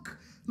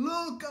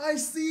 look, I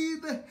see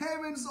the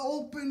heavens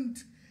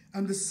opened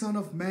and the Son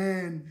of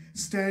Man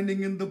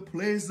standing in the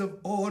place of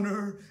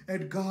honor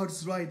at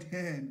God's right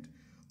hand.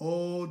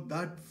 Oh,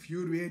 that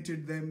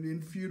infuriated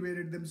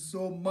them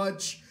so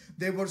much.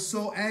 They were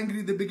so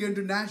angry, they began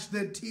to gnash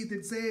their teeth,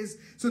 it says.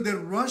 So they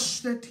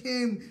rushed at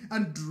him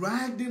and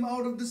dragged him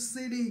out of the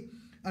city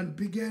and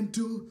began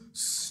to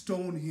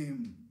stone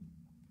him.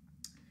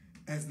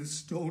 As they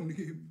stoned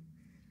him,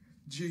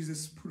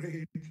 Jesus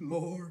prayed,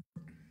 Lord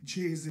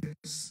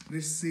Jesus,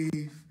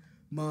 receive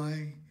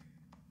my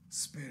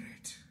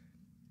spirit.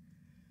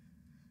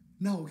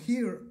 Now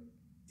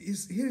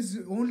here's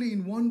only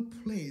in one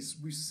place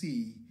we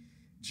see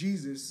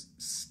Jesus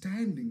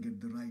standing at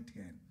the right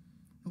hand.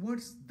 Now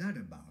what's that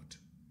about?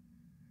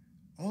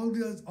 All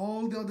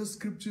the other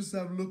scriptures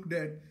I've looked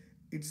at,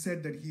 it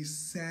said that he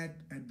sat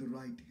at the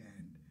right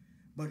hand.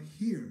 But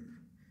here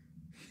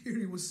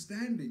he was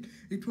standing.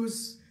 It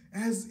was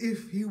as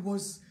if he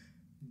was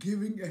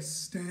giving a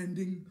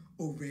standing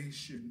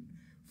ovation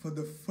for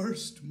the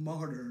first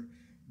martyr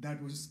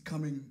that was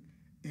coming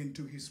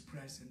into his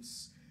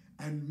presence.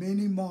 And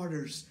many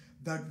martyrs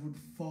that would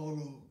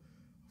follow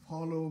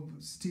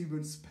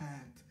Stephen's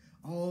path.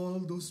 All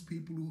those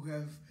people who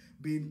have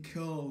been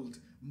killed,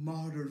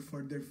 martyred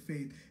for their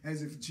faith,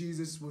 as if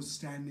Jesus was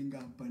standing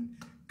up and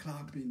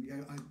clapping.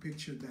 I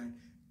picture that.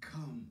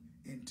 Come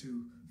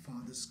into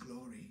Father's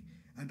glory.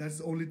 And that's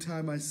the only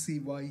time I see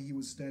why he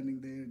was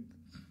standing there.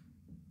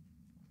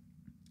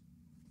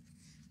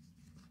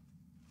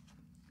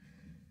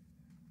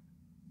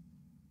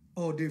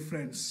 Oh, dear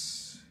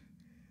friends,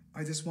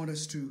 I just want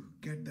us to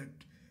get that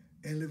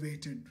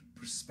elevated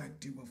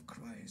perspective of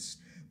Christ.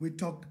 We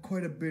talked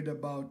quite a bit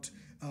about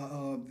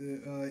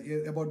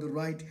the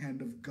right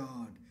hand of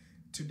God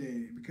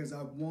today, because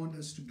I want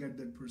us to get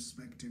that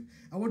perspective.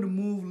 I want to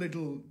move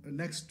to the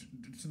next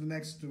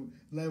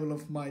level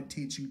of my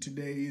teaching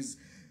today is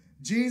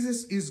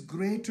Jesus is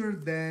greater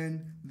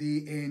than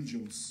the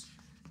angels.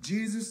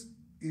 Jesus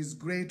is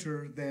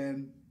greater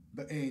than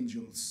the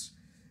angels.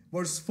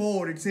 Verse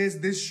 4, it says,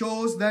 this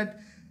shows that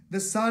the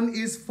Son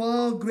is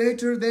far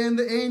greater than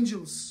the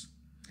angels.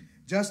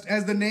 Just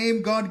as the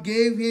name God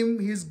gave him,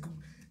 he's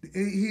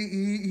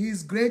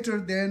greater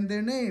than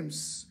their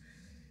names.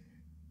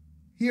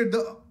 Here,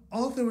 the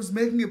author was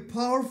making a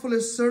powerful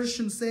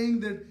assertion saying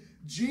that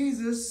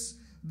Jesus,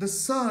 the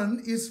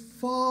Son, is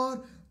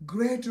far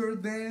greater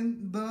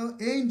than the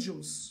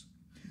angels.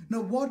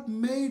 Now, what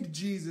made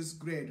Jesus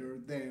greater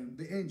than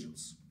the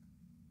angels?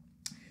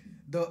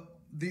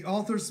 The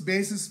author's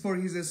basis for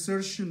his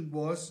assertion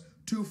was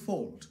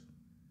twofold.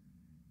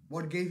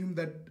 What gave him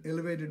that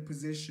elevated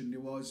position?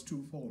 It was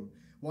twofold.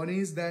 One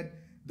is that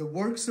the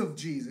works of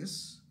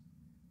Jesus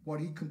what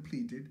he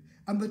completed,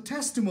 and the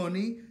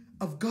testimony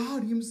of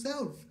God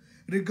himself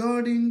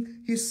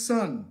regarding his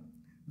son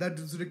that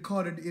is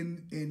recorded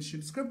in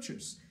ancient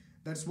scriptures.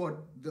 That's what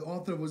the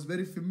author was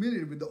very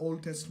familiar with, the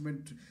Old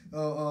Testament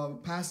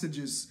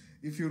passages.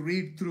 If you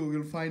read through,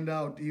 you'll find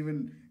out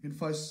even in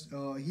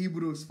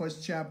Hebrews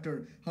 1st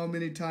chapter how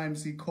many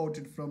times he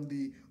quoted from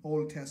the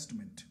Old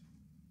Testament.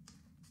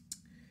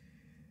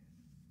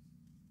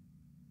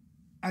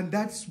 And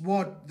that's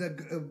what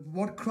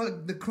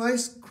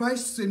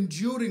Christ's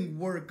enduring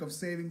work of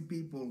saving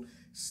people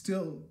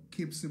still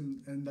keeps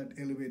him in that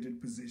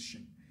elevated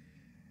position.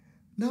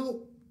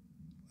 Now,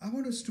 I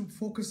want us to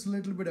focus a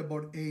little bit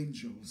about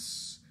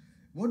angels.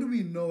 What do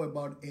we know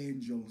about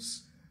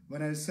angels?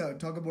 When I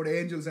talk about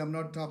angels, I'm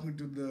not talking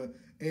to the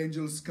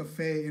Angels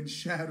Cafe in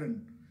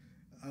Sharon.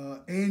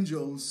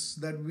 Angels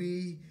that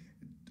we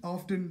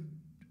often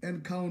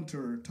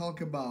encounter, talk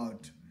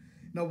about.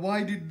 Now,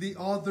 why did the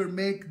author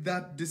make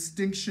that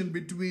distinction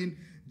between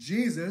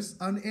Jesus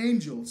and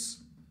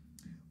angels?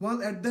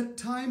 Well, at that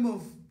time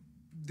of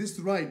this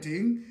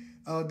writing,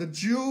 the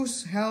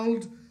Jews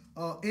held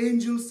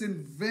angels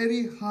in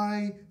very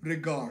high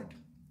regard.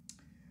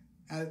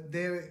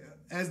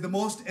 As the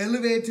most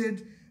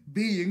elevated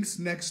beings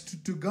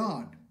next to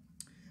God.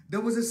 There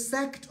was a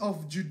sect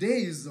of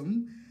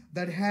Judaism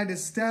that had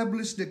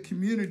established a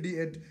community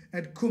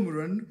at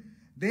Qumran.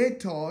 They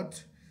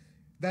taught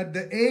that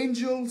the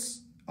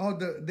angels,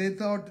 they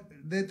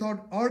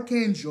thought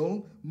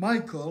Archangel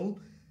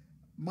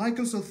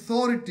Michael's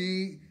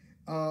authority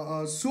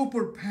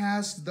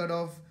surpassed that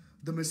of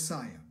the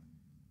Messiah.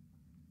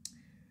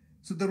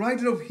 So the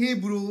writer of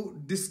Hebrew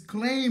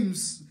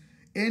disclaims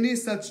any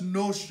such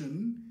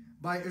notion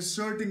by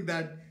asserting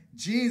that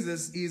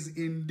Jesus is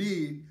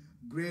indeed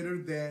greater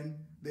than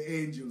the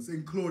angels,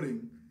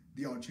 including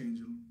the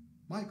Archangel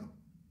Michael.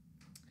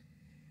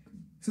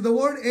 So the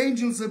word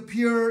angels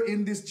appear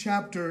in this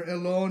chapter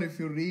alone. If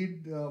you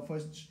read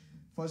first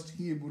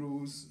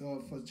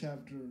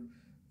chapter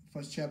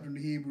in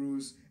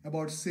Hebrews,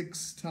 about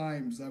 6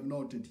 times I've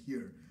noted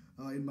here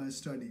in my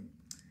study.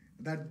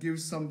 That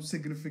gives some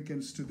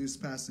significance to this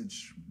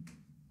passage.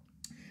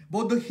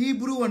 Both the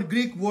Hebrew and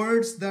Greek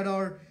words that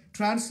are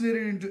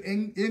translated into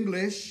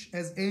English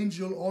as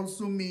angel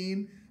also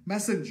mean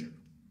messenger.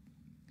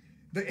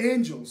 The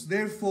angels,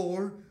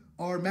 therefore,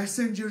 are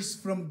messengers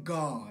from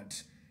God,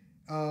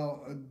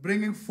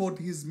 bringing forth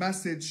his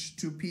message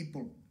to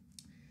people.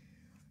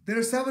 There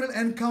are several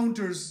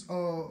encounters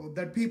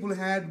that people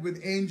had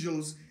with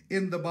angels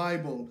in the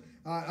Bible.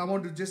 I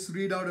want to just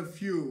read out a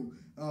few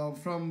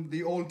from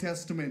the Old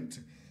Testament.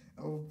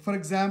 For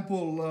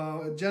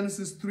example,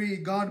 Genesis 3,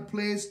 God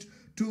placed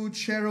 2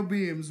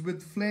 cherubims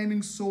with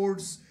flaming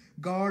swords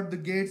guard the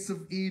gates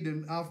of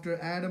Eden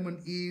after Adam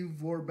and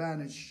Eve were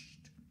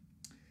banished.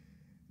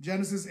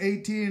 Genesis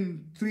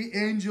 18, 3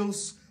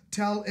 angels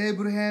tell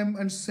Abraham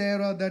and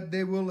Sarah that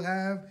they will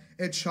have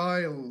a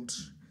child.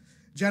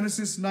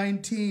 Genesis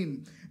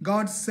 19,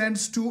 God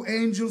sends 2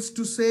 angels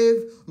to save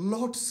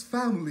Lot's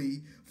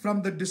family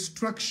from the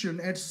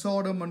destruction at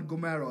Sodom and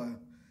Gomorrah.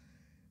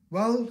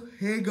 Well,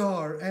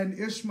 Hagar and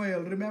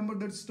Ishmael, remember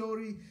that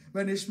story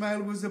when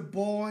Ishmael was a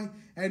boy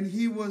and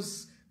he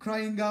was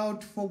crying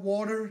out for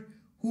water?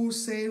 Who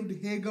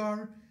saved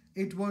Hagar?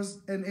 It was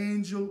an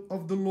angel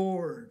of the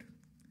Lord.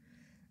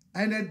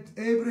 And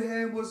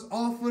Abraham was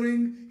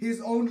offering his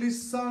only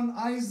son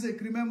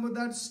Isaac. Remember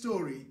that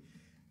story?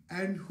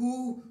 And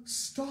who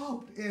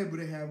stopped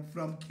Abraham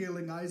from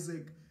killing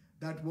Isaac?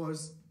 That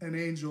was an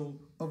angel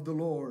of the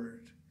Lord.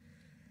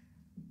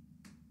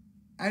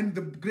 And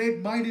the great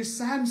mighty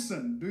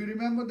Samson. Do you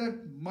remember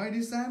that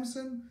mighty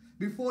Samson?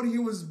 Before he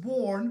was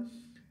born,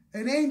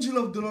 an angel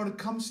of the Lord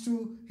comes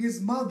to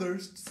his mother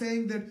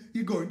saying that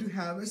you're going to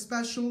have a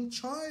special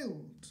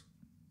child.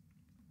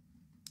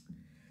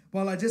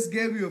 Well, I just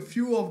gave you a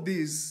few of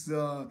these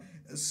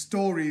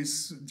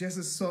stories, just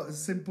a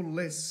simple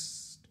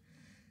list.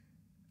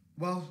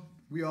 Well,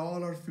 we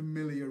all are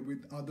familiar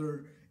with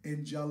other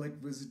angelic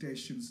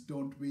visitations,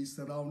 don't we?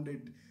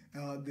 Surrounded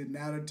the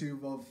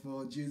narrative of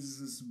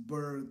Jesus'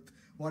 birth,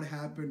 what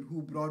happened,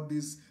 who brought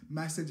these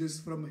messages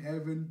from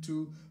heaven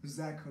to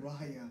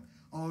Zechariah,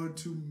 or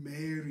to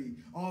Mary,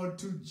 or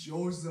to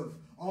Joseph,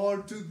 or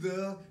to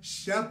the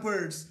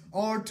shepherds,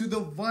 or to the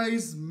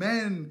wise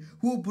men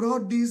who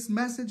brought these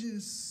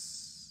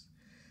messages.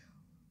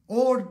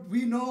 Or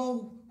we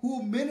know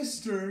who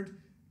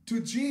ministered to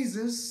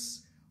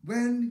Jesus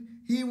when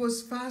he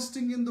was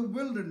fasting in the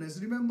wilderness.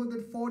 Remember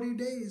that 40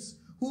 days.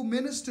 Who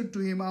ministered to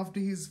him after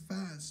his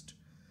fast?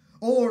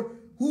 Or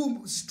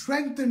who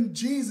strengthened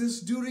Jesus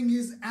during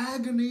his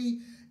agony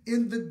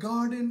in the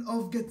Garden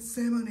of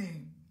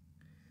Gethsemane?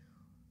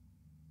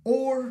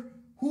 Or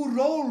who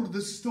rolled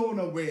the stone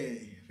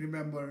away,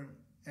 remember,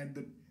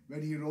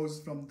 when he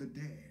rose from the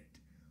dead?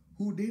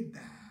 Who did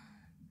that?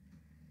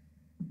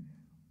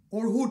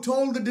 Or who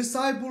told the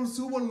disciples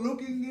who were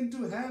looking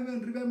into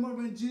heaven, remember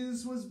when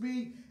Jesus was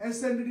being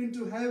ascended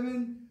into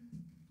heaven?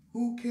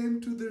 Who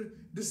came to the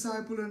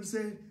disciple and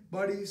said,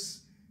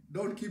 buddies,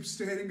 don't keep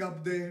staring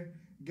up there.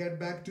 Get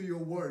back to your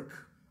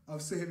work.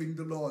 of saving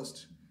the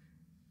lost?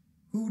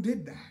 Who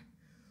did that?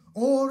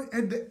 Or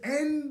at the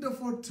end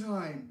of our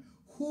time,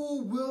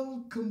 who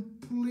will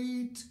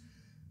complete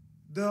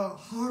the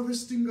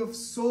harvesting of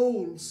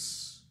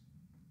souls?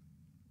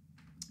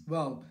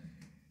 Well,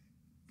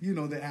 you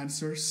know the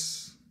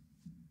answers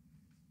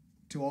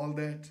to all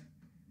that.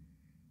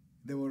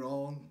 They were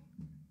all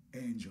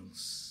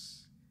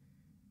angels.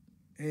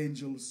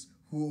 Angels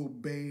who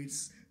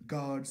obeys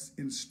God's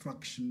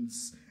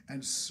instructions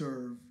and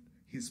serve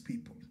his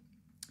people.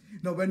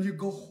 Now, when you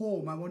go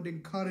home, I want to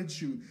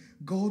encourage you,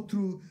 go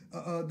through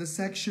the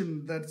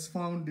section that's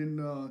found in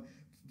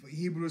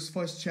Hebrews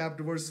 1st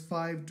chapter, verse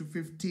 5 to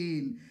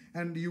 15,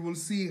 and you will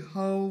see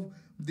how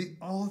the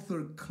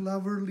author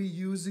cleverly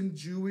using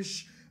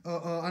Jewish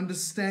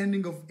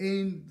understanding of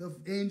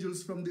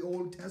angels from the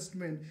Old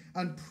Testament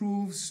and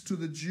proves to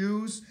the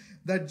Jews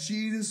that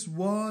Jesus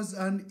was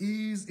and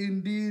is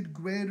indeed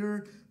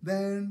greater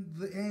than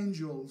the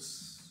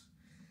angels.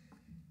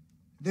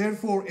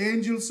 Therefore,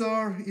 angels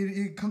are,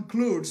 it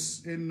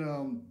concludes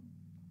in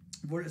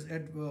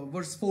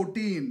verse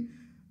 14,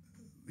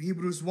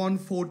 Hebrews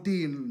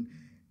 1:14.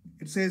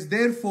 It says,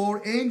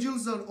 therefore,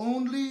 angels are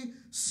only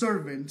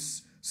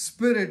servants,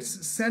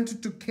 spirits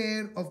sent to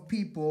care of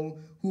people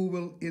who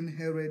will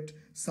inherit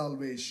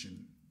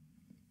salvation.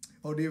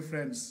 Oh, dear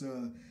friends,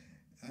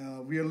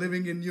 we are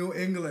living in New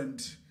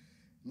England.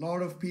 A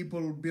lot of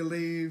people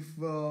believe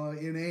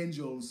in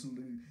angels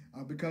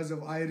because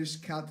of Irish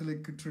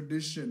Catholic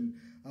tradition.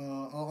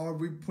 Or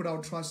we put our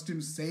trust in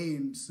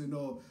saints,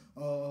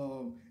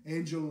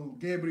 Angel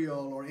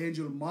Gabriel or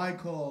Angel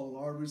Michael,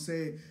 or we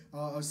say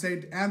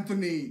Saint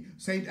Anthony.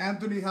 Saint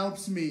Anthony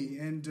helps me.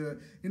 And,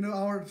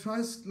 our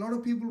trust, a lot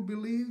of people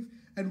believe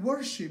and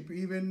worship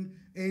even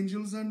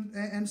angels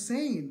and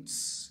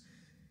saints.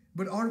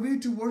 But are we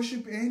to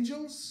worship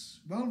angels?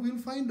 Well, we'll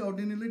find out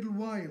in a little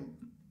while.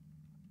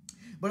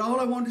 But all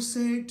I want to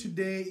say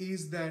today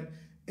is that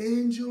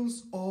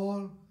angels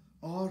all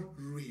are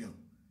real.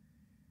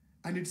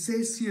 And it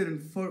says here in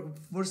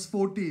verse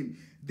 14,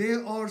 they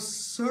are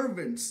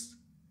servants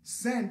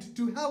sent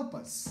to help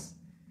us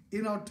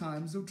in our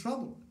times of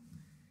trouble.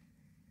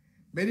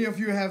 Many of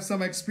you have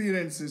some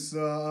experiences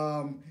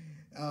of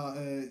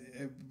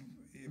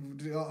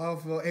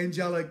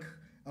angelic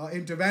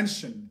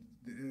intervention.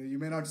 You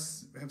may not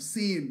have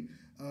seen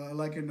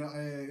like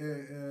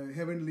a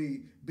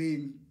heavenly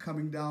being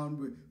coming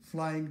down,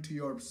 flying to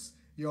your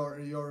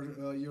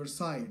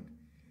side.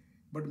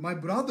 But my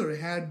brother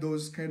had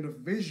those kind of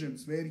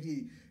visions where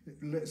he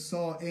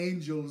saw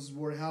angels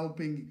were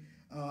helping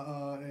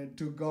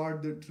to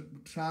guard the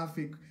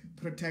traffic,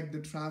 protect the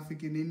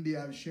traffic in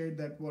India. I've shared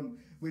that one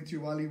with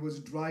you while he was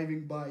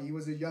driving by. He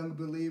was a young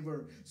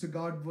believer, so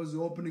God was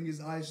opening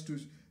his eyes to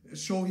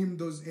show him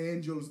those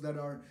angels that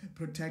are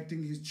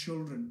protecting his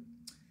children.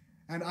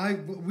 And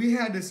we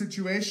had a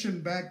situation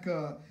back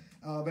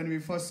when we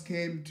first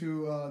came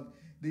to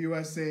the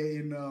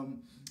USA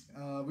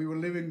we were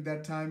living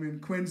that time in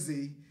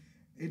Quincy.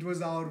 It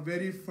was our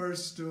very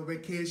first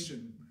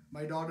vacation.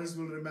 My daughters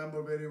will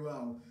remember very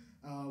well.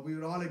 We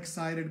were all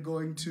excited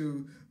going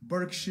to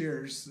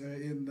Berkshires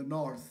in the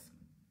north.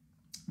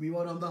 We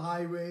were on the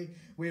highway.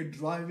 We were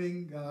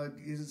driving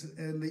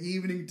in the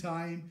evening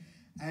time,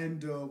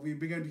 and we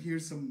began to hear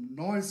some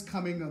noise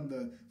coming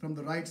from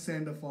the right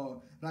side of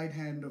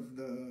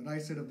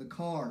the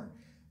car.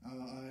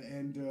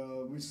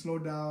 We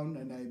slowed down,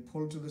 and I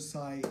pulled to the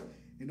side.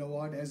 You know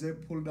what? As I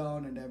pulled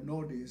down, and I've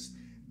noticed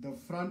the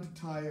front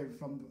tire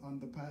on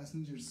the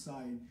passenger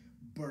side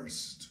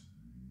burst.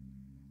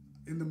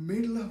 In the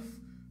middle of,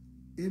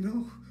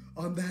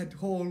 on that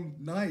whole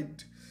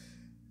night,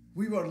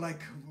 we were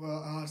like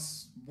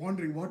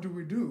wondering, what do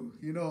we do?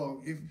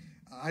 If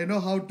I know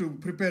how to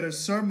prepare a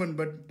sermon,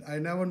 but I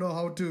never know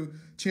how to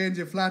change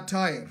a flat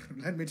tire.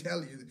 Let me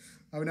tell you,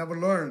 I've never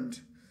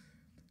learned.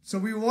 So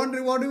we were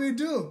wondering, what do we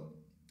do?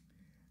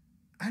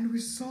 And we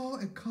saw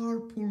a car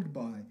pulled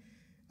by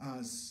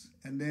us,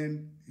 and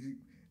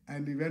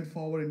we went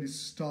forward and he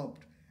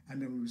stopped, and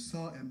then we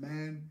saw a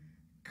man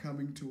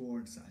coming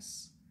towards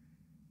us,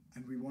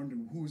 and we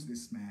wondered, who's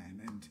this man?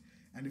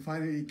 And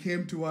finally he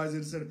came to us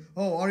and said,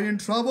 oh, are you in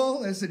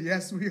trouble? I said,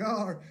 yes, we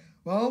are.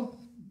 Well,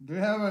 do you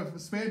have a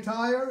spare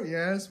tire?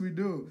 Yes, we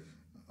do.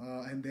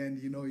 And then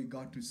he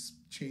got to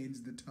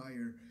change the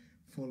tire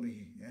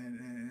fully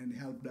and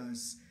helped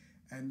us.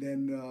 And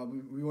then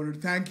we wanted to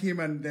thank him,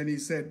 and then he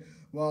said,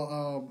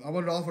 well, I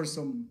wanted to offer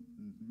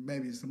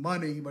maybe some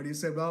money, but he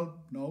said, well,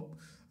 nope,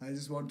 I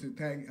want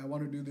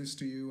to do this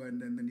to you,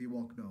 and then he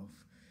walked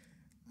off.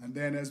 And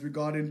then as we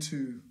got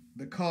into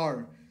the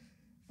car,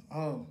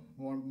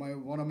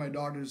 one of my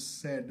daughters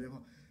said,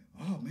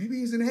 oh, maybe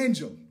he's an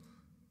angel.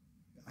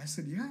 I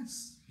said,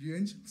 yes, you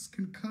angels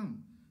can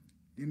come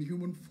in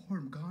human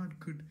form. God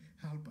could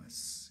help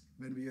us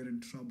when we are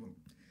in trouble.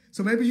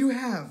 So maybe you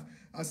have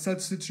such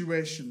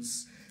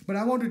situations. But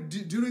I want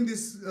to, during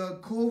this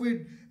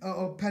COVID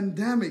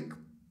pandemic,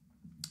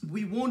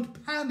 we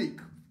won't panic.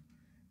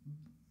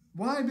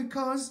 Why?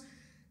 Because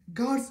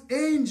God's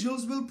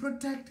angels will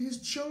protect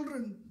his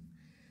children.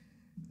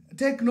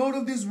 take note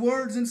of these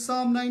words in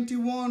Psalm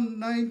 91,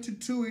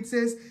 9-2. It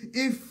says,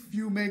 if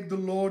you make the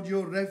Lord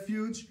your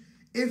refuge,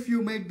 if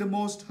you make the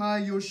Most High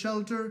your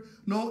shelter,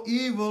 no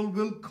evil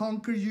will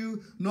conquer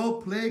you, no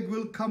plague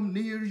will come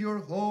near your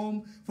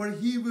home, for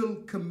he will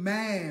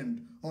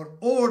command or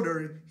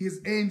order his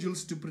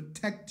angels to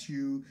protect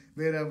you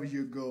wherever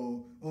you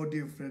go. Oh,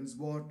 dear friends,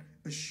 what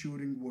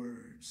assuring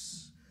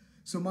words.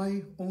 So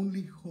my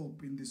only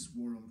hope in this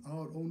world,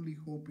 our only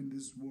hope in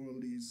this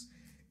world is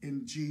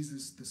in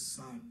Jesus the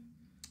Son,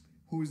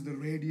 who is the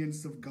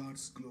radiance of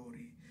God's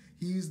glory.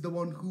 He is the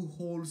one who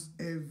holds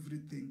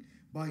everything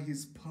by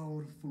his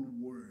powerful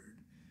word.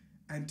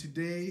 And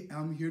today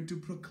I'm here to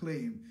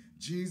proclaim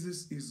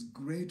Jesus is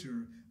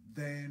greater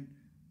than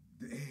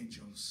the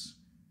angels.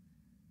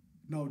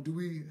 Now, do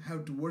we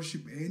have to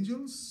worship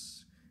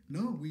angels?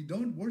 No, we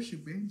don't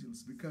worship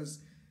angels because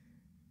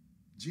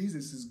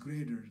Jesus is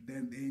greater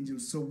than the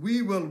angels. So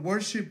we will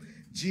worship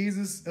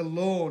Jesus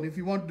alone. If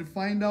you want to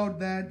find out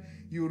that,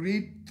 you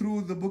read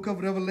through the book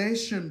of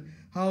Revelation,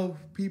 how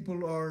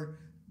people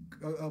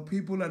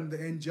and the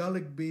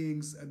angelic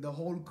beings and the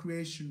whole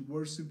creation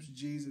worships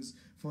Jesus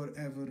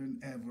forever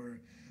and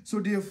ever. So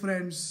dear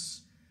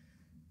friends,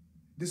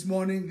 this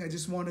morning I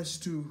just want us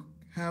to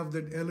have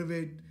that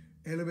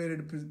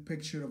elevated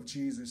picture of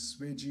Jesus,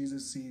 where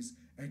Jesus is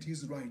at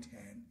his right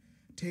hand.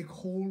 Take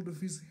hold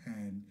of his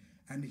hand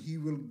and he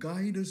will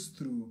guide us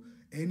through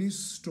any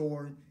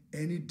storm,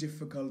 any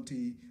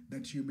difficulty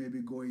that you may be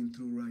going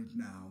through right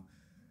now.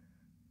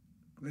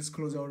 Let's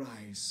close our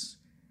eyes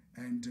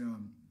and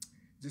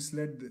just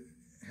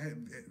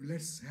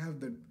let's have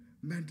the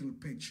mental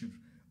picture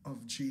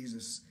of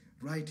Jesus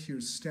right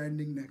here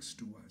standing next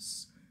to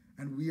us,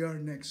 and we are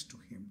next to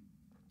him.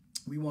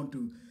 We want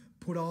to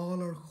put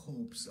all our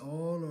hopes,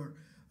 all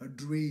our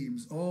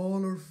dreams,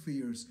 all our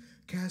fears,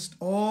 cast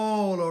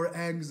all our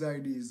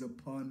anxieties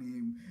upon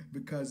him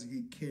because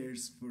he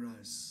cares for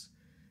us.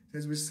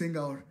 As we sing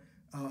our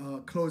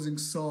closing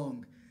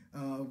song,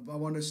 I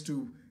want us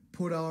to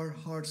put our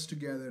hearts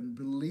together and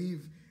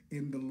believe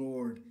in the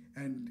Lord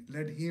and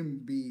let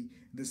him be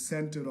the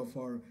center of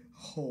our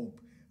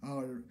hope.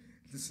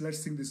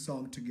 Let's sing this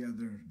song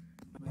together.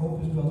 My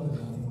hope is built on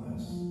nothing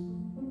less.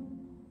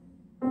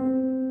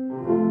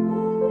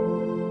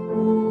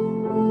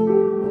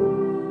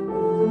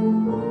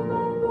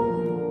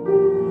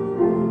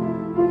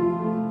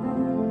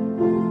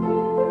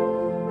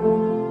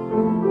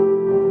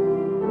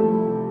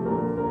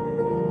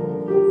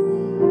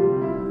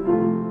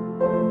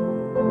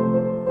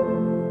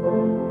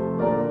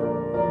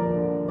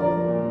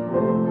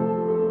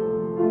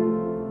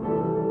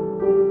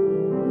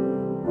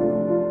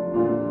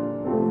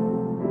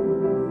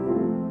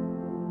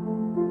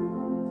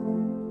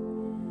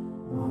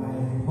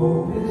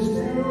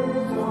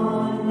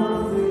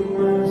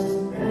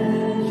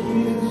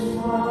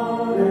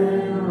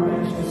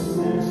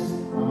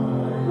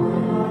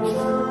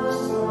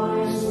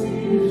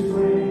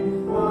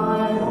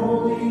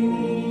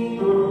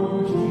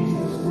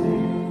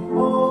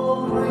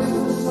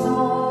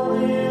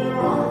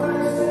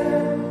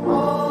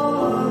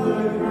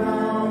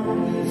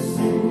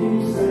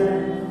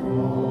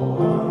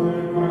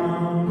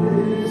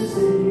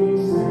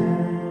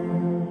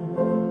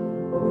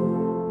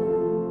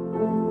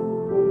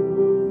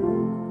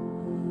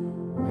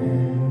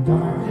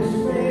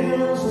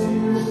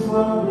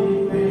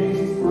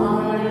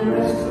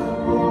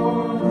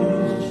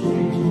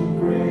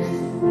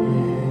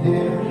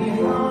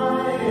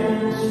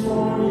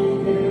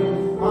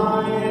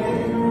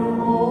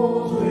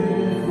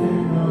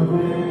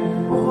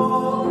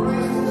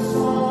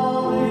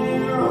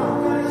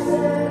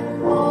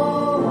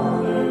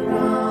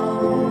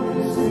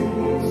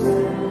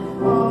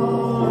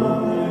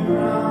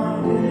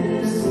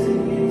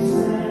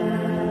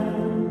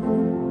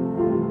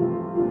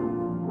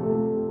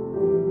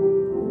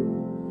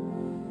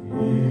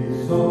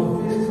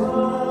 So his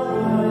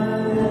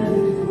blood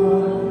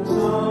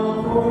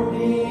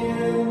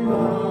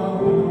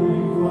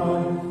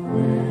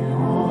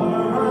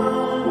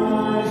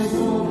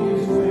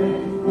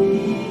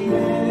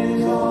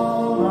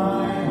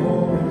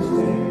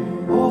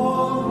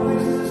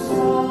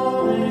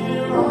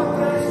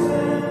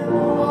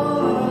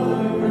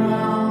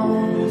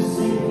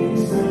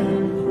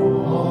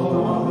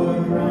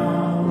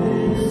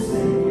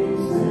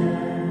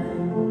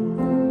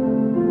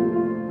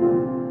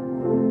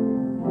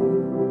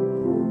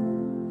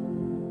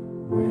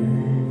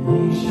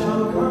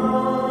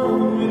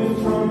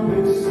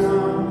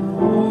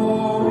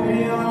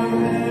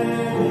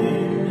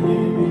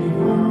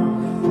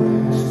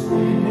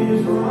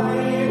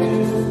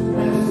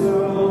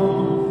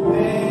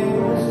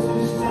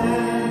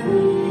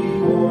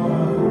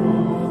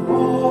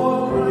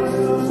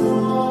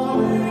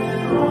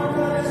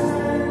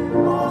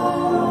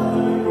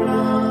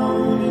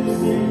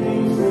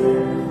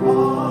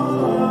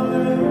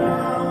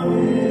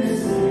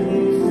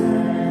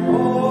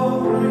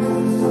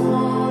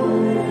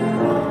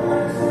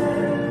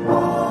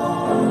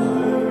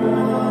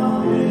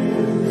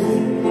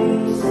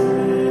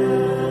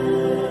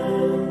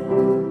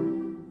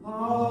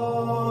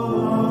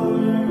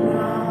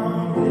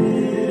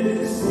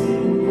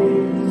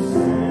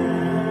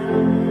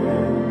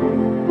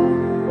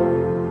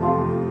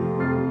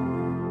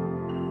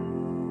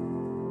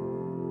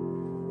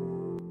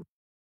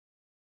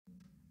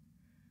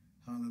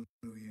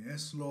Hallelujah.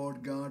 Yes,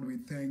 Lord God, we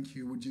thank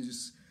you. Would you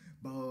just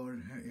bow our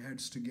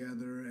heads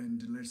together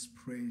and let's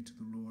pray to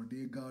the Lord.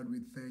 Dear God, we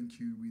thank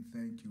you. We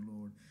thank you,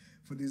 Lord,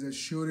 for these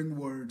assuring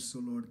words, so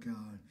Lord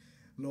God.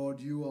 Lord,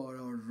 you are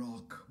our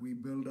rock. We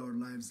build our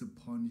lives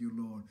upon you,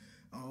 Lord.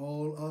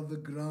 All other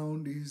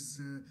ground is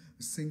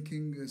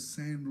sinking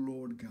sand,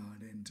 Lord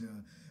God.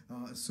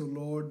 And so,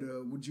 Lord,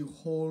 would you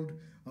hold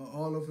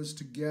all of us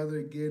together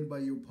again by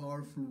your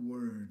powerful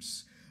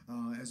words.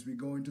 As we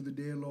go into the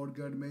day, Lord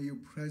God, may your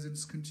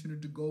presence continue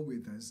to go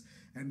with us.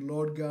 And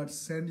Lord God,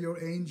 send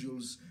your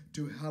angels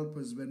to help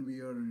us when we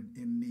are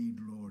in need,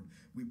 Lord.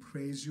 We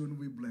praise you and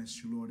we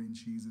bless you, Lord, in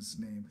Jesus'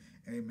 name.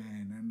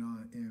 Amen and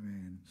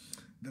amen.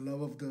 The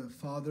love of the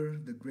Father,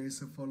 the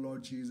grace of our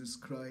Lord Jesus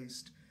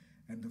Christ,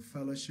 and the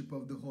fellowship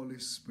of the Holy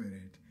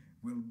Spirit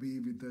will be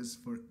with us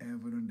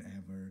forever and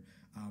ever.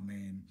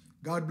 Amen.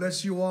 God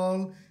bless you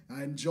all,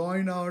 and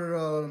join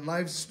our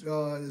live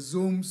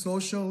Zoom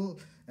social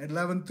at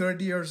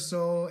 11:30 or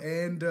so,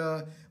 and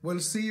we'll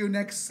see you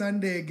next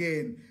Sunday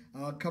again.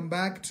 Come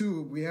back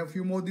too. We have a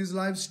few more of these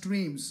live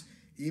streams.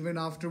 Even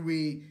after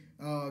we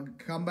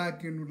come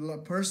back in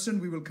person,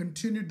 we will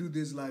continue to do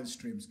these live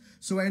streams.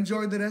 So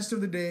enjoy the rest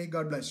of the day.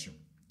 God bless you.